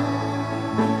mí.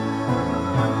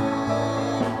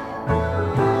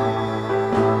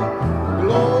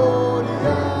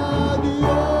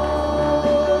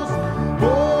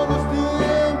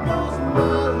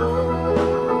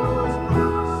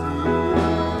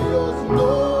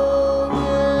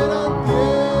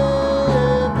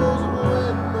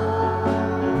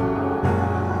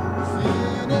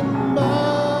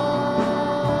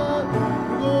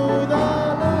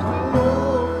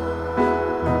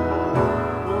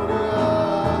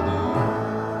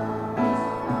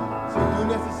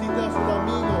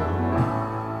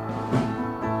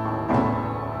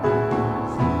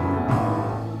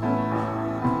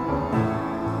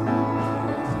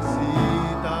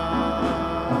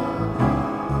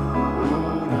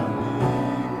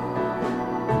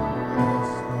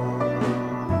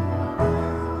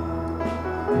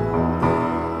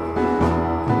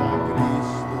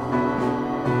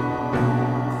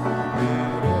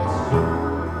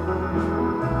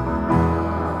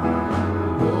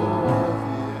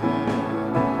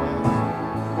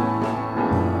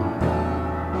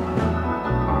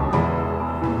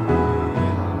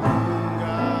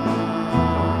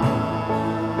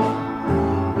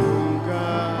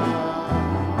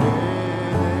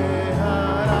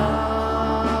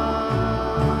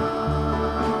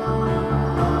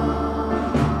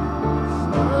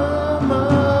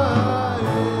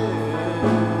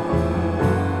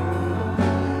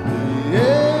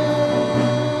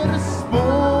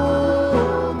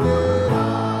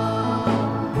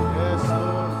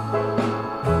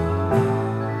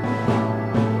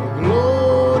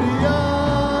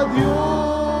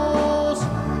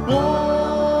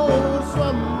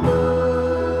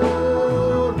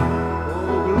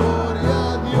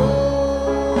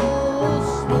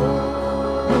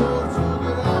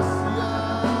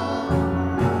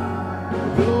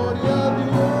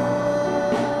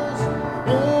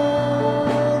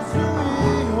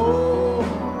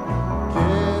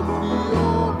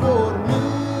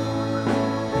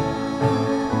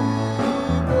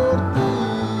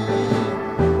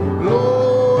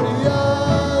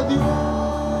 Gloria a Dios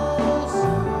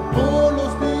por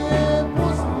los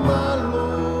tiempos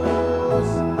malos,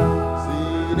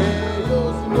 sin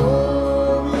ellos no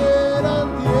hubieran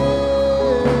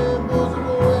tiempos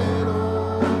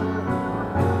buenos.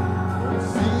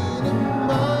 Sin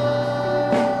embargo,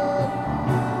 da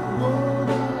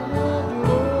la gloria a Dios.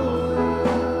 Si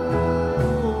tú necesitas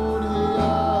un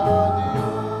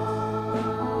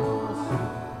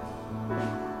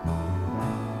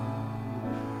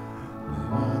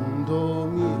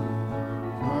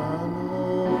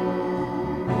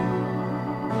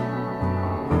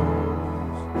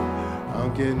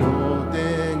aunque no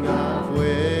tenga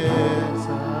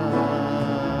fuerza.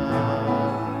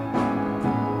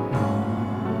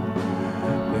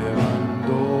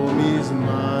 Levanto mis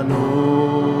manos,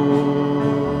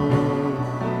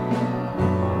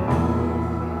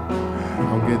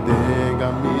 aunque tenga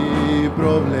mi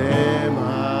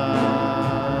problema.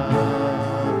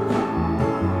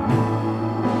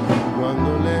 Cuando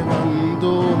levanto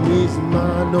mis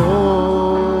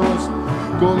manos,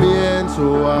 comienzo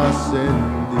a sentir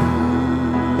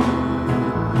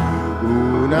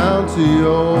una unción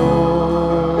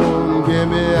que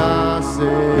me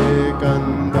hace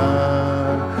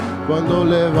cantar. Cuando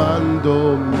levanto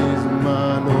mis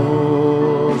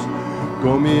manos,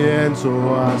 comienzo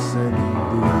a sentir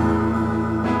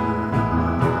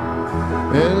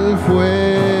el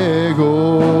fuego.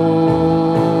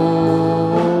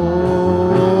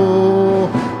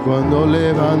 Cuando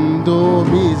levanto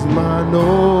mis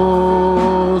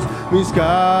manos, mis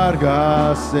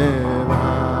cargas se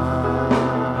van.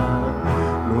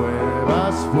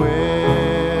 Nuevas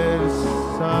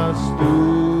fuerzas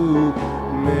tú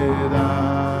me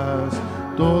das.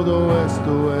 Todo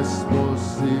esto es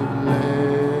posible.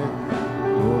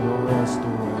 Todo esto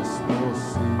es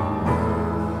posible.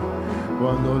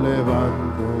 Cuando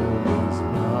levanto mis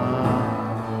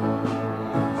manos.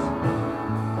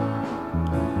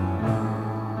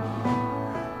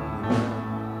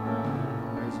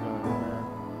 Praise God, amen.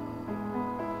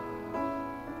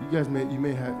 You guys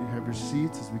may have your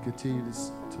seats as we continue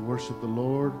to worship the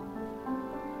Lord.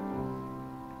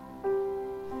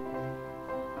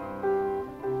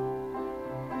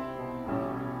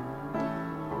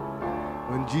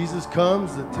 When Jesus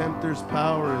comes, the tempter's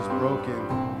power is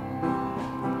broken.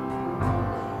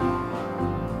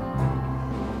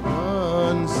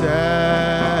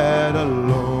 Sat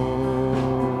alone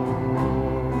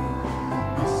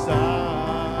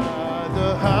beside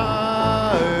the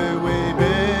highway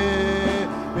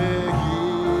begging.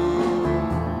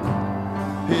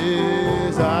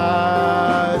 His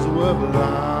eyes were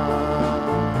blind,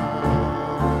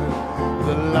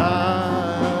 the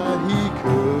light he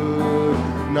could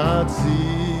not see.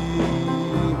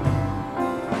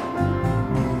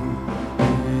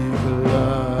 He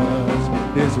clutched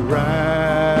his rags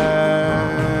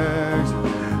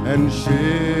and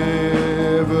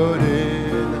shivered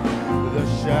in the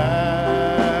shadows.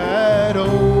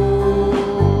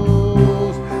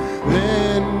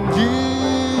 Then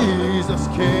Jesus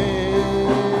came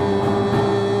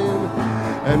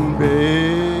and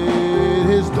bade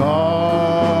his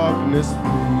darkness flee.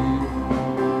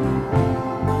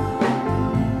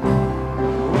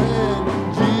 When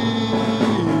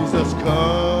Jesus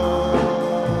comes,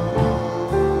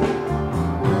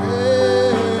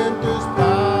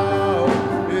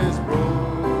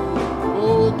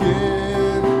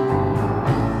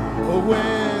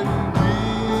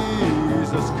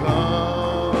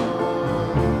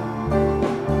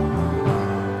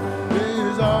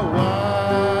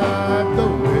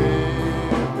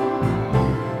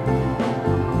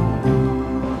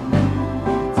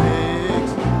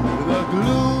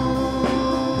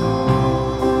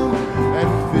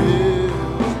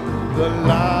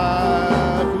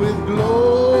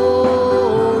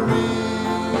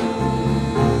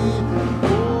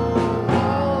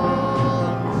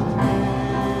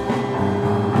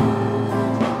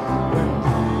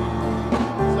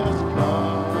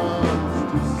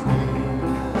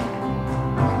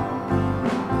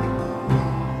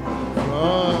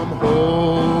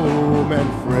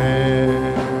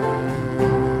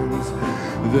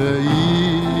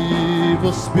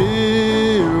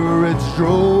 spirits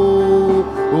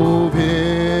drove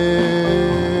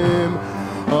him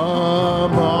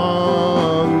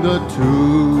among the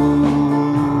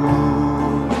tombs.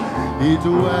 He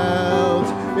dwelt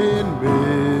in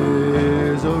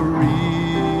misery.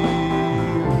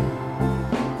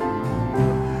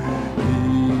 He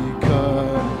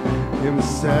cut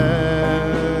himself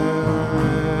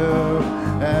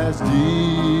as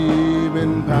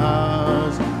demon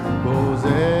powers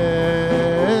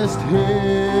possessed him.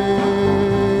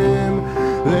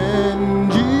 Then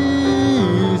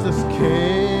Jesus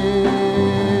came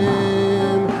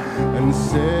and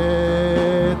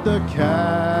set the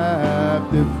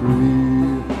captive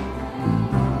free.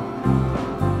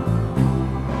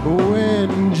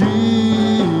 When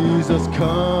Jesus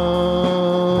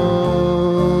comes,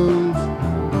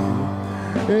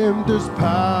 tempter's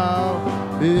power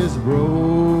is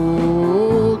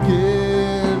broken.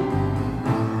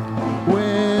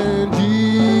 When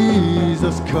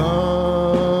Jesus comes,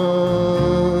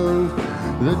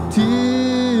 the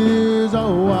tears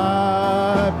are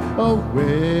wiped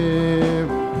away.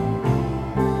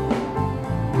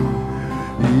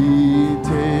 He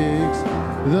takes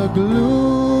the gloom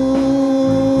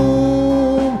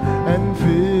and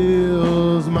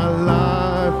fills my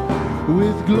life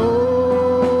with glory.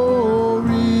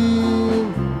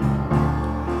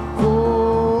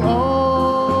 For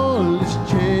all is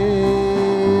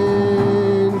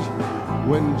changed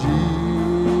when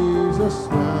Jesus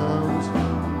comes.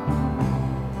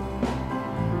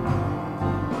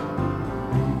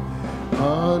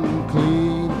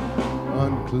 Unclean,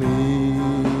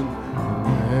 unclean,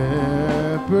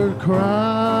 leopard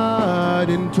cried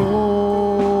in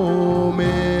torment.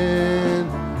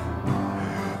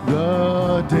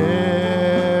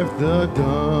 the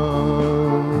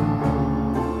dumb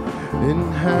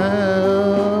in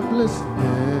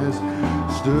helplessness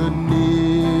stood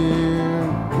near.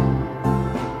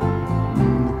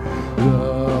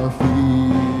 The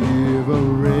fever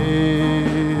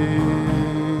raged,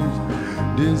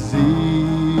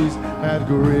 disease had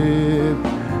gripped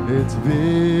its victim.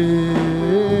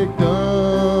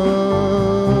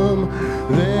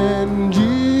 Then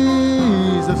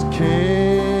Jesus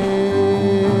came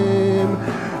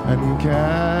and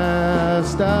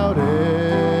cast out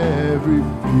every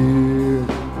fear.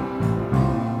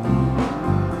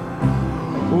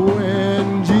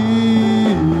 When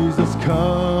Jesus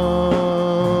comes,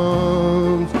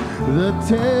 the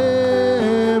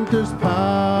tempter's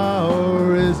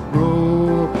power is broken.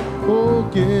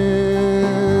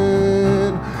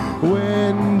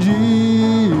 When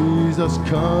Jesus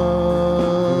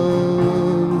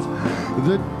comes,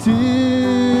 the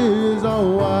tears are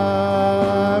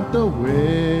wiped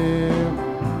away.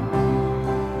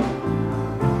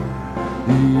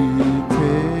 He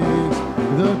takes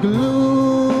the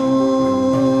gloom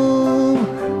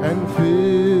and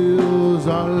fills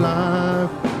our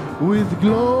life with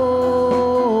glory.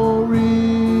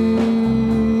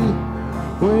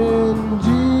 When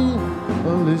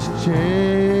Jesus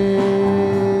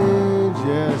change,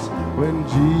 yes, when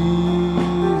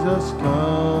Jesus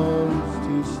comes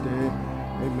to stay.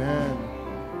 Amen.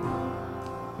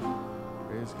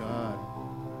 Praise God.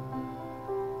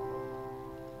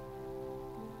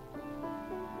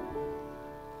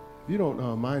 If you don't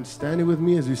mind standing with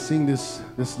me as we sing this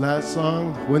last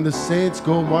song, When the Saints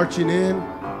Go Marching In.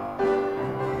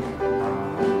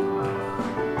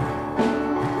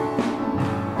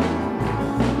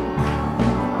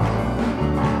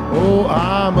 Oh,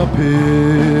 I'm a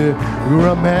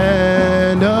pilgrim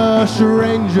and a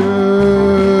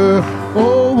stranger,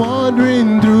 oh,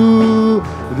 wandering through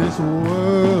this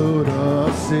world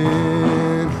of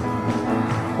sin.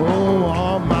 Oh,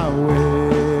 on my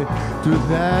way to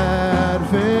that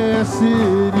fair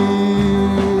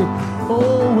city.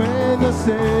 Oh, when the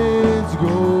saints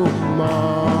go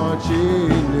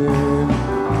marching in.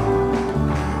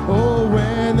 Oh,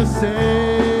 when the saints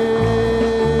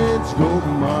go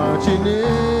marching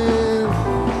in.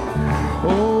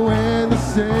 Oh, when the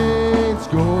saints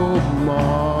go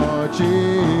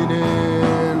marching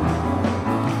in.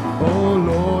 Oh,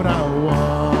 Lord, I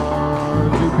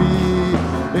want to be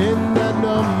in that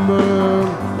number.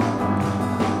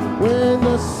 When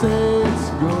the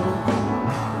saints go,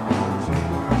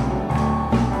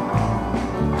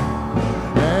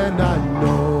 and I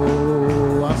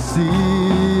know I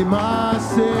see my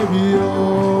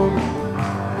Savior.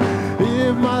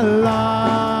 If my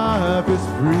life is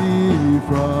free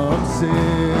from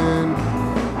sin,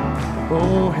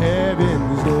 oh,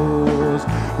 heaven's doors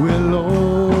will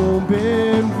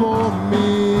open for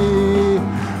me.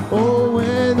 Oh,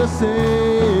 when the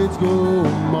saints go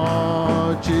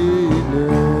marching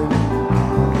in.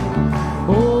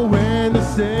 Oh, when the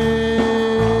saints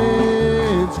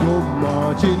go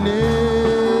marching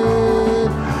in.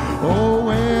 Oh,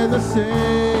 when the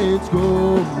saints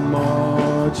go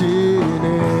marching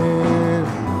in.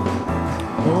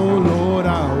 Oh, Lord,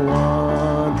 I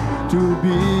want to be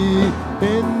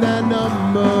in that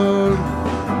number.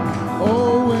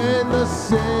 Oh, when the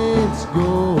saints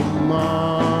go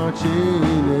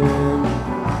marching in.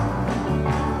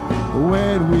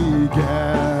 When we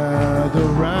gather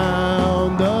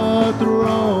round the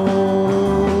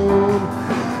throne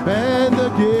and the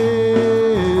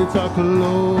gates are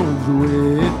closed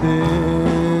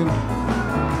within.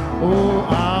 Oh,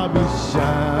 I'll be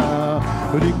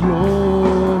shouting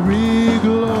glory,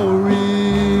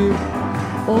 glory.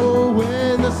 Oh,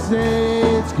 when the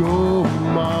saints go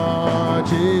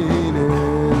marching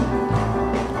in.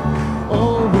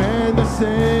 Oh, when the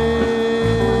saints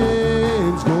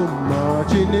go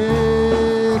marching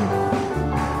in.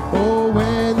 Oh,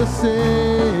 when the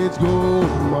saints go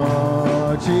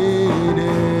marching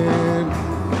in.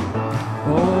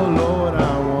 Oh, Lord,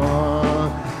 I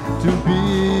want to be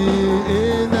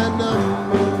in that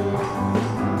number.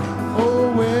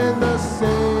 Oh, when the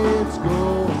saints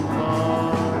go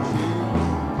marching.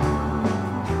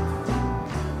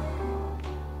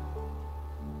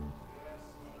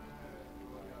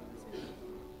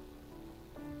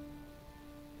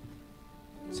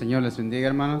 Señor les bendiga,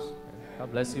 hermanos.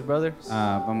 God bless you, brothers.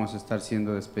 Vamos a estar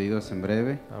siendo despedidos en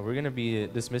breve. We're going to be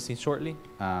dismissing shortly.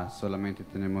 Solamente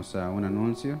tenemos un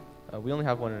anuncio. We only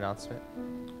have one announcement.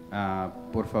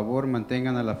 Por favor,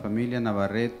 mantengan a la familia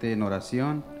Navarrete en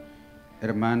oración.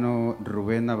 Hermano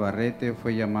Rubén Navarrete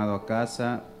fue llamado a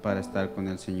casa para estar con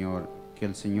el Señor. que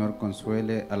el Señor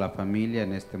consuele a la familia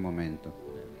en este momento.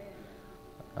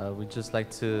 We'd just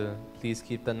like to please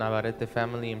keep the Navarrete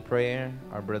family in prayer.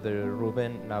 Our brother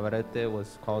Ruben Navarrete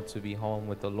was called to be home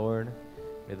with the Lord.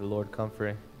 May the Lord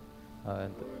comfort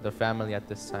the family at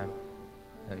this time.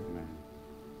 Amén.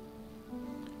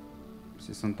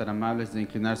 Si son tan amables de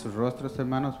inclinar sus rostros,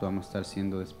 hermanos, vamos a estar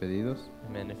siendo despedidos.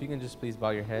 Amen. If you can just please bow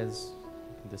your heads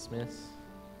and dismiss.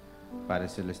 Padre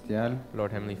Celestial,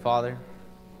 Lord Heavenly Father,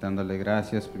 dándole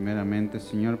gracias primeramente,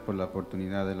 Señor, por la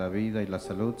oportunidad de la vida y la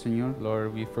salud, Señor.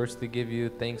 Lord, we firstly give you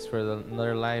thanks for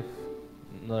another life,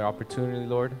 another opportunity,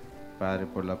 Lord. Padre,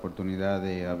 por la oportunidad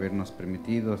de habernos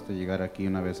permitido de llegar aquí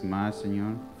una vez más,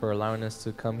 Señor. For allowing us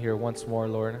to come here once more,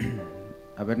 Lord.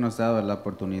 Habernos dado la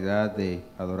oportunidad de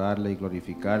adorarle y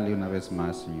glorificarle una vez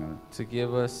más, Señor. To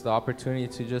give us the opportunity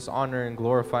to just honor and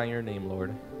glorify your name,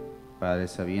 Lord. Padre,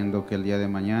 sabiendo que el día de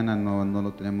mañana no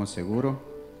lo tenemos seguro,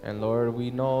 And Lord,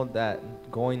 we know that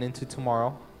going into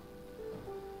tomorrow,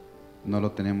 no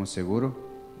lo tenemos seguro.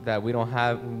 that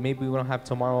maybe we don't have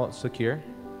tomorrow secure.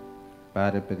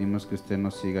 Padre, pedimos que usted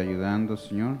nos siga ayudando,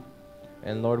 Señor.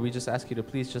 And Lord, we just ask you to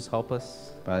please just help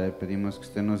us. Padre, pedimos que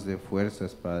usted nos dé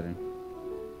fuerzas, Padre,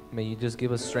 May you just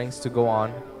give us strength to go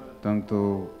on,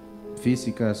 tanto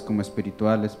físicas como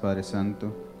espirituales, Padre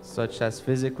Santo. such as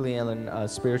physically and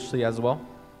spiritually as well.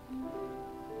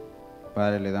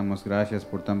 Padre, le damos gracias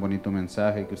por tan bonito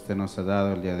mensaje que usted nos ha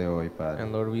dado el día de hoy, Padre.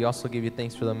 And Lord, we also give you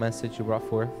thanks for the message you brought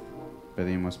forth.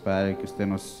 Pedimos, Padre, que usted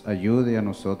nos ayude a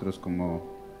nosotros como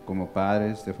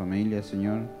padres de familia,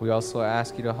 Señor. We also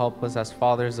ask you to help us as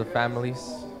fathers of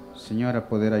families, Señor, a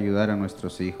poder ayudar a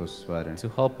nuestros hijos, Padre. to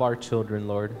help our children,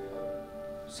 Lord.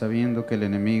 Sabiendo que el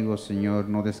enemigo, Señor,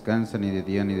 no descansa ni de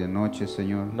día ni de noche,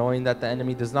 Señor. Knowing that the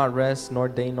enemy does not rest nor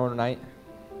day nor night.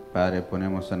 Padre,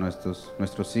 ponemos a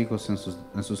nuestros hijos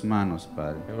en sus manos,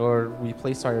 Padre. And Lord, we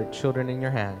place our children in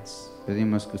your hands.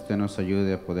 Pedimos que usted nos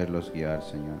ayude a poderlos guiar,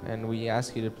 Señor. And we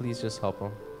ask you to please just help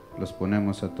them. Los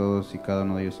ponemos a todos y cada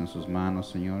uno de ellos en sus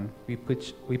manos, Señor. We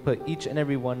put each and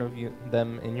every one of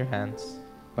them in your hands.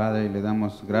 Padre, le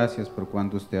damos gracias por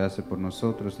cuanto usted hace por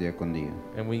nosotros día con día.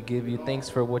 And we give you thanks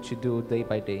for what you do day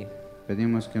by day.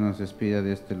 Pedimos que nos despida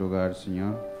de este lugar,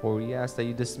 Señor, For we ask that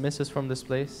you dismiss us from this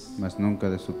place, mas nunca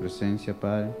de su presencia,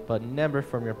 Padre. but never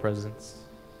from your presence.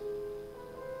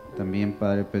 También,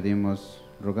 Padre,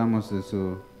 rogamos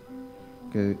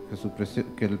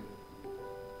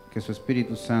que su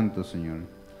Espíritu Santo, Señor,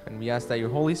 And we ask that your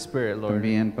Holy Spirit, Lord,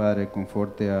 también, Padre,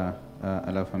 conforte a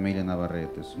la familia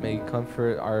Navarrete, Señor. may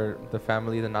comfort the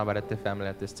family, the Navarrete family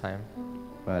at this time.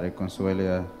 Padre, consuele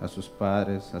a sus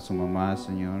padres, a su mamá,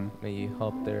 Señor, May you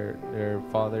help their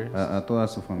fathers, a toda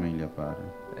su familia, Padre.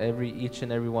 each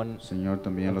and every one. Señor,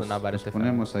 también Of the los Navarrete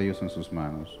ponemos a ellos en sus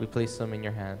manos. We place them in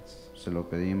your hands. Se lo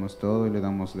pedimos todo y le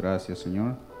damos gracias,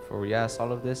 Señor, For we ask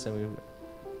all of this, and we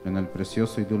en el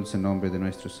precioso y dulce nombre de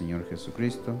nuestro Señor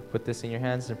Jesucristo. put this in your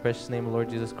hands in the precious name of Lord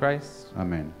Jesus Christ.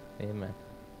 Amén. Amen.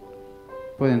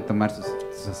 Pueden tomar sus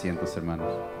asientos,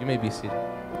 hermanos. You may be seated.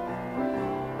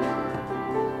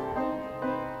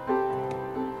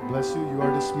 Bless you. You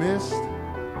are dismissed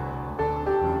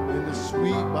in the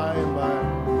sweet by and by.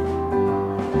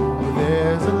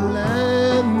 There's a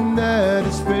land that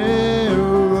is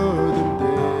fairer than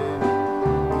day,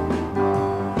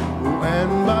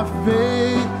 and by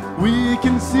faith we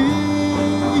can see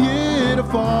it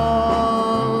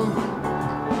afar.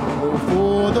 Oh,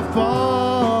 for the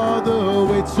Father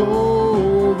waits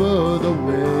over the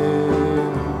way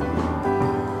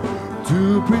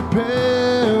to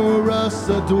prepare us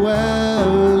a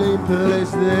dwelling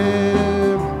place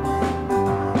there.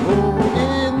 Oh,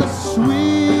 in the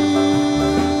sweet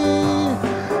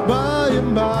by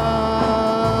and by,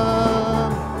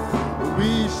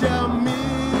 we shall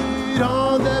meet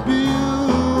on that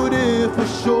beautiful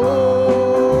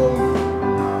shore.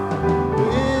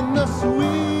 In the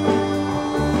sweet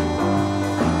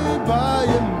by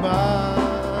and by,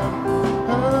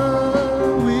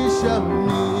 we shall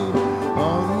meet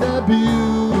on that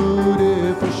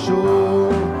beautiful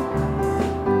shore.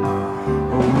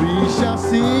 We shall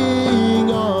sing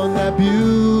on that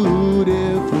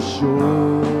beautiful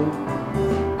shore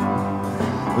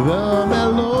the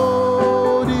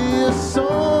melodious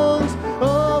songs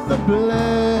of the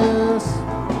blessed,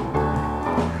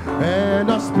 and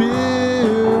our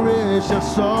spirit shall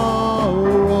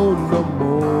sorrow no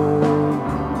more.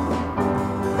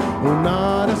 Oh,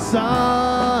 not a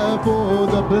sigh for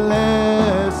the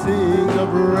blessing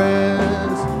of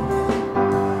rest.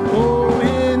 Oh,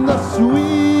 in the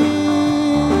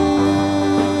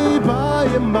sweet by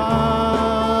and by,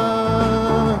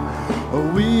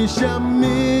 we shall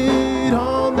meet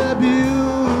on that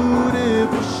beautiful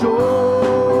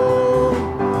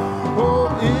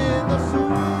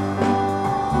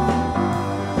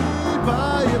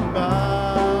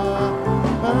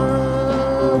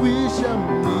we shall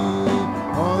meet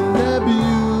on that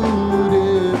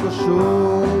beautiful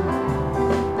shore.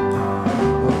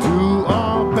 To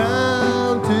our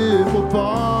bountiful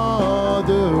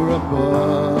Father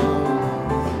above,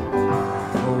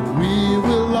 we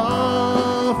will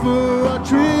offer a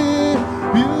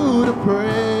tribute of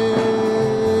praise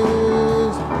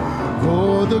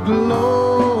for the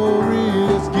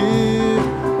glorious gift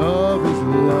of His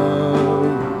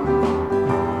love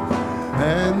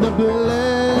and the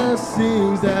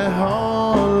blessings that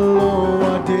hollow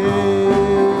our days.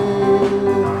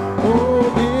 Oh,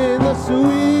 in the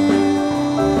sweet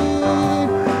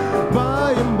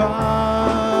by and by,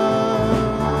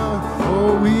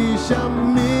 oh, we shall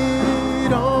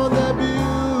meet on that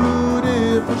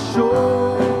beautiful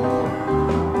shore.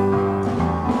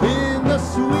 In the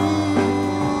sweet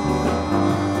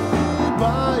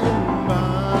by and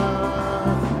by,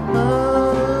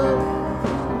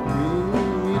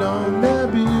 meet on that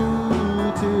beautiful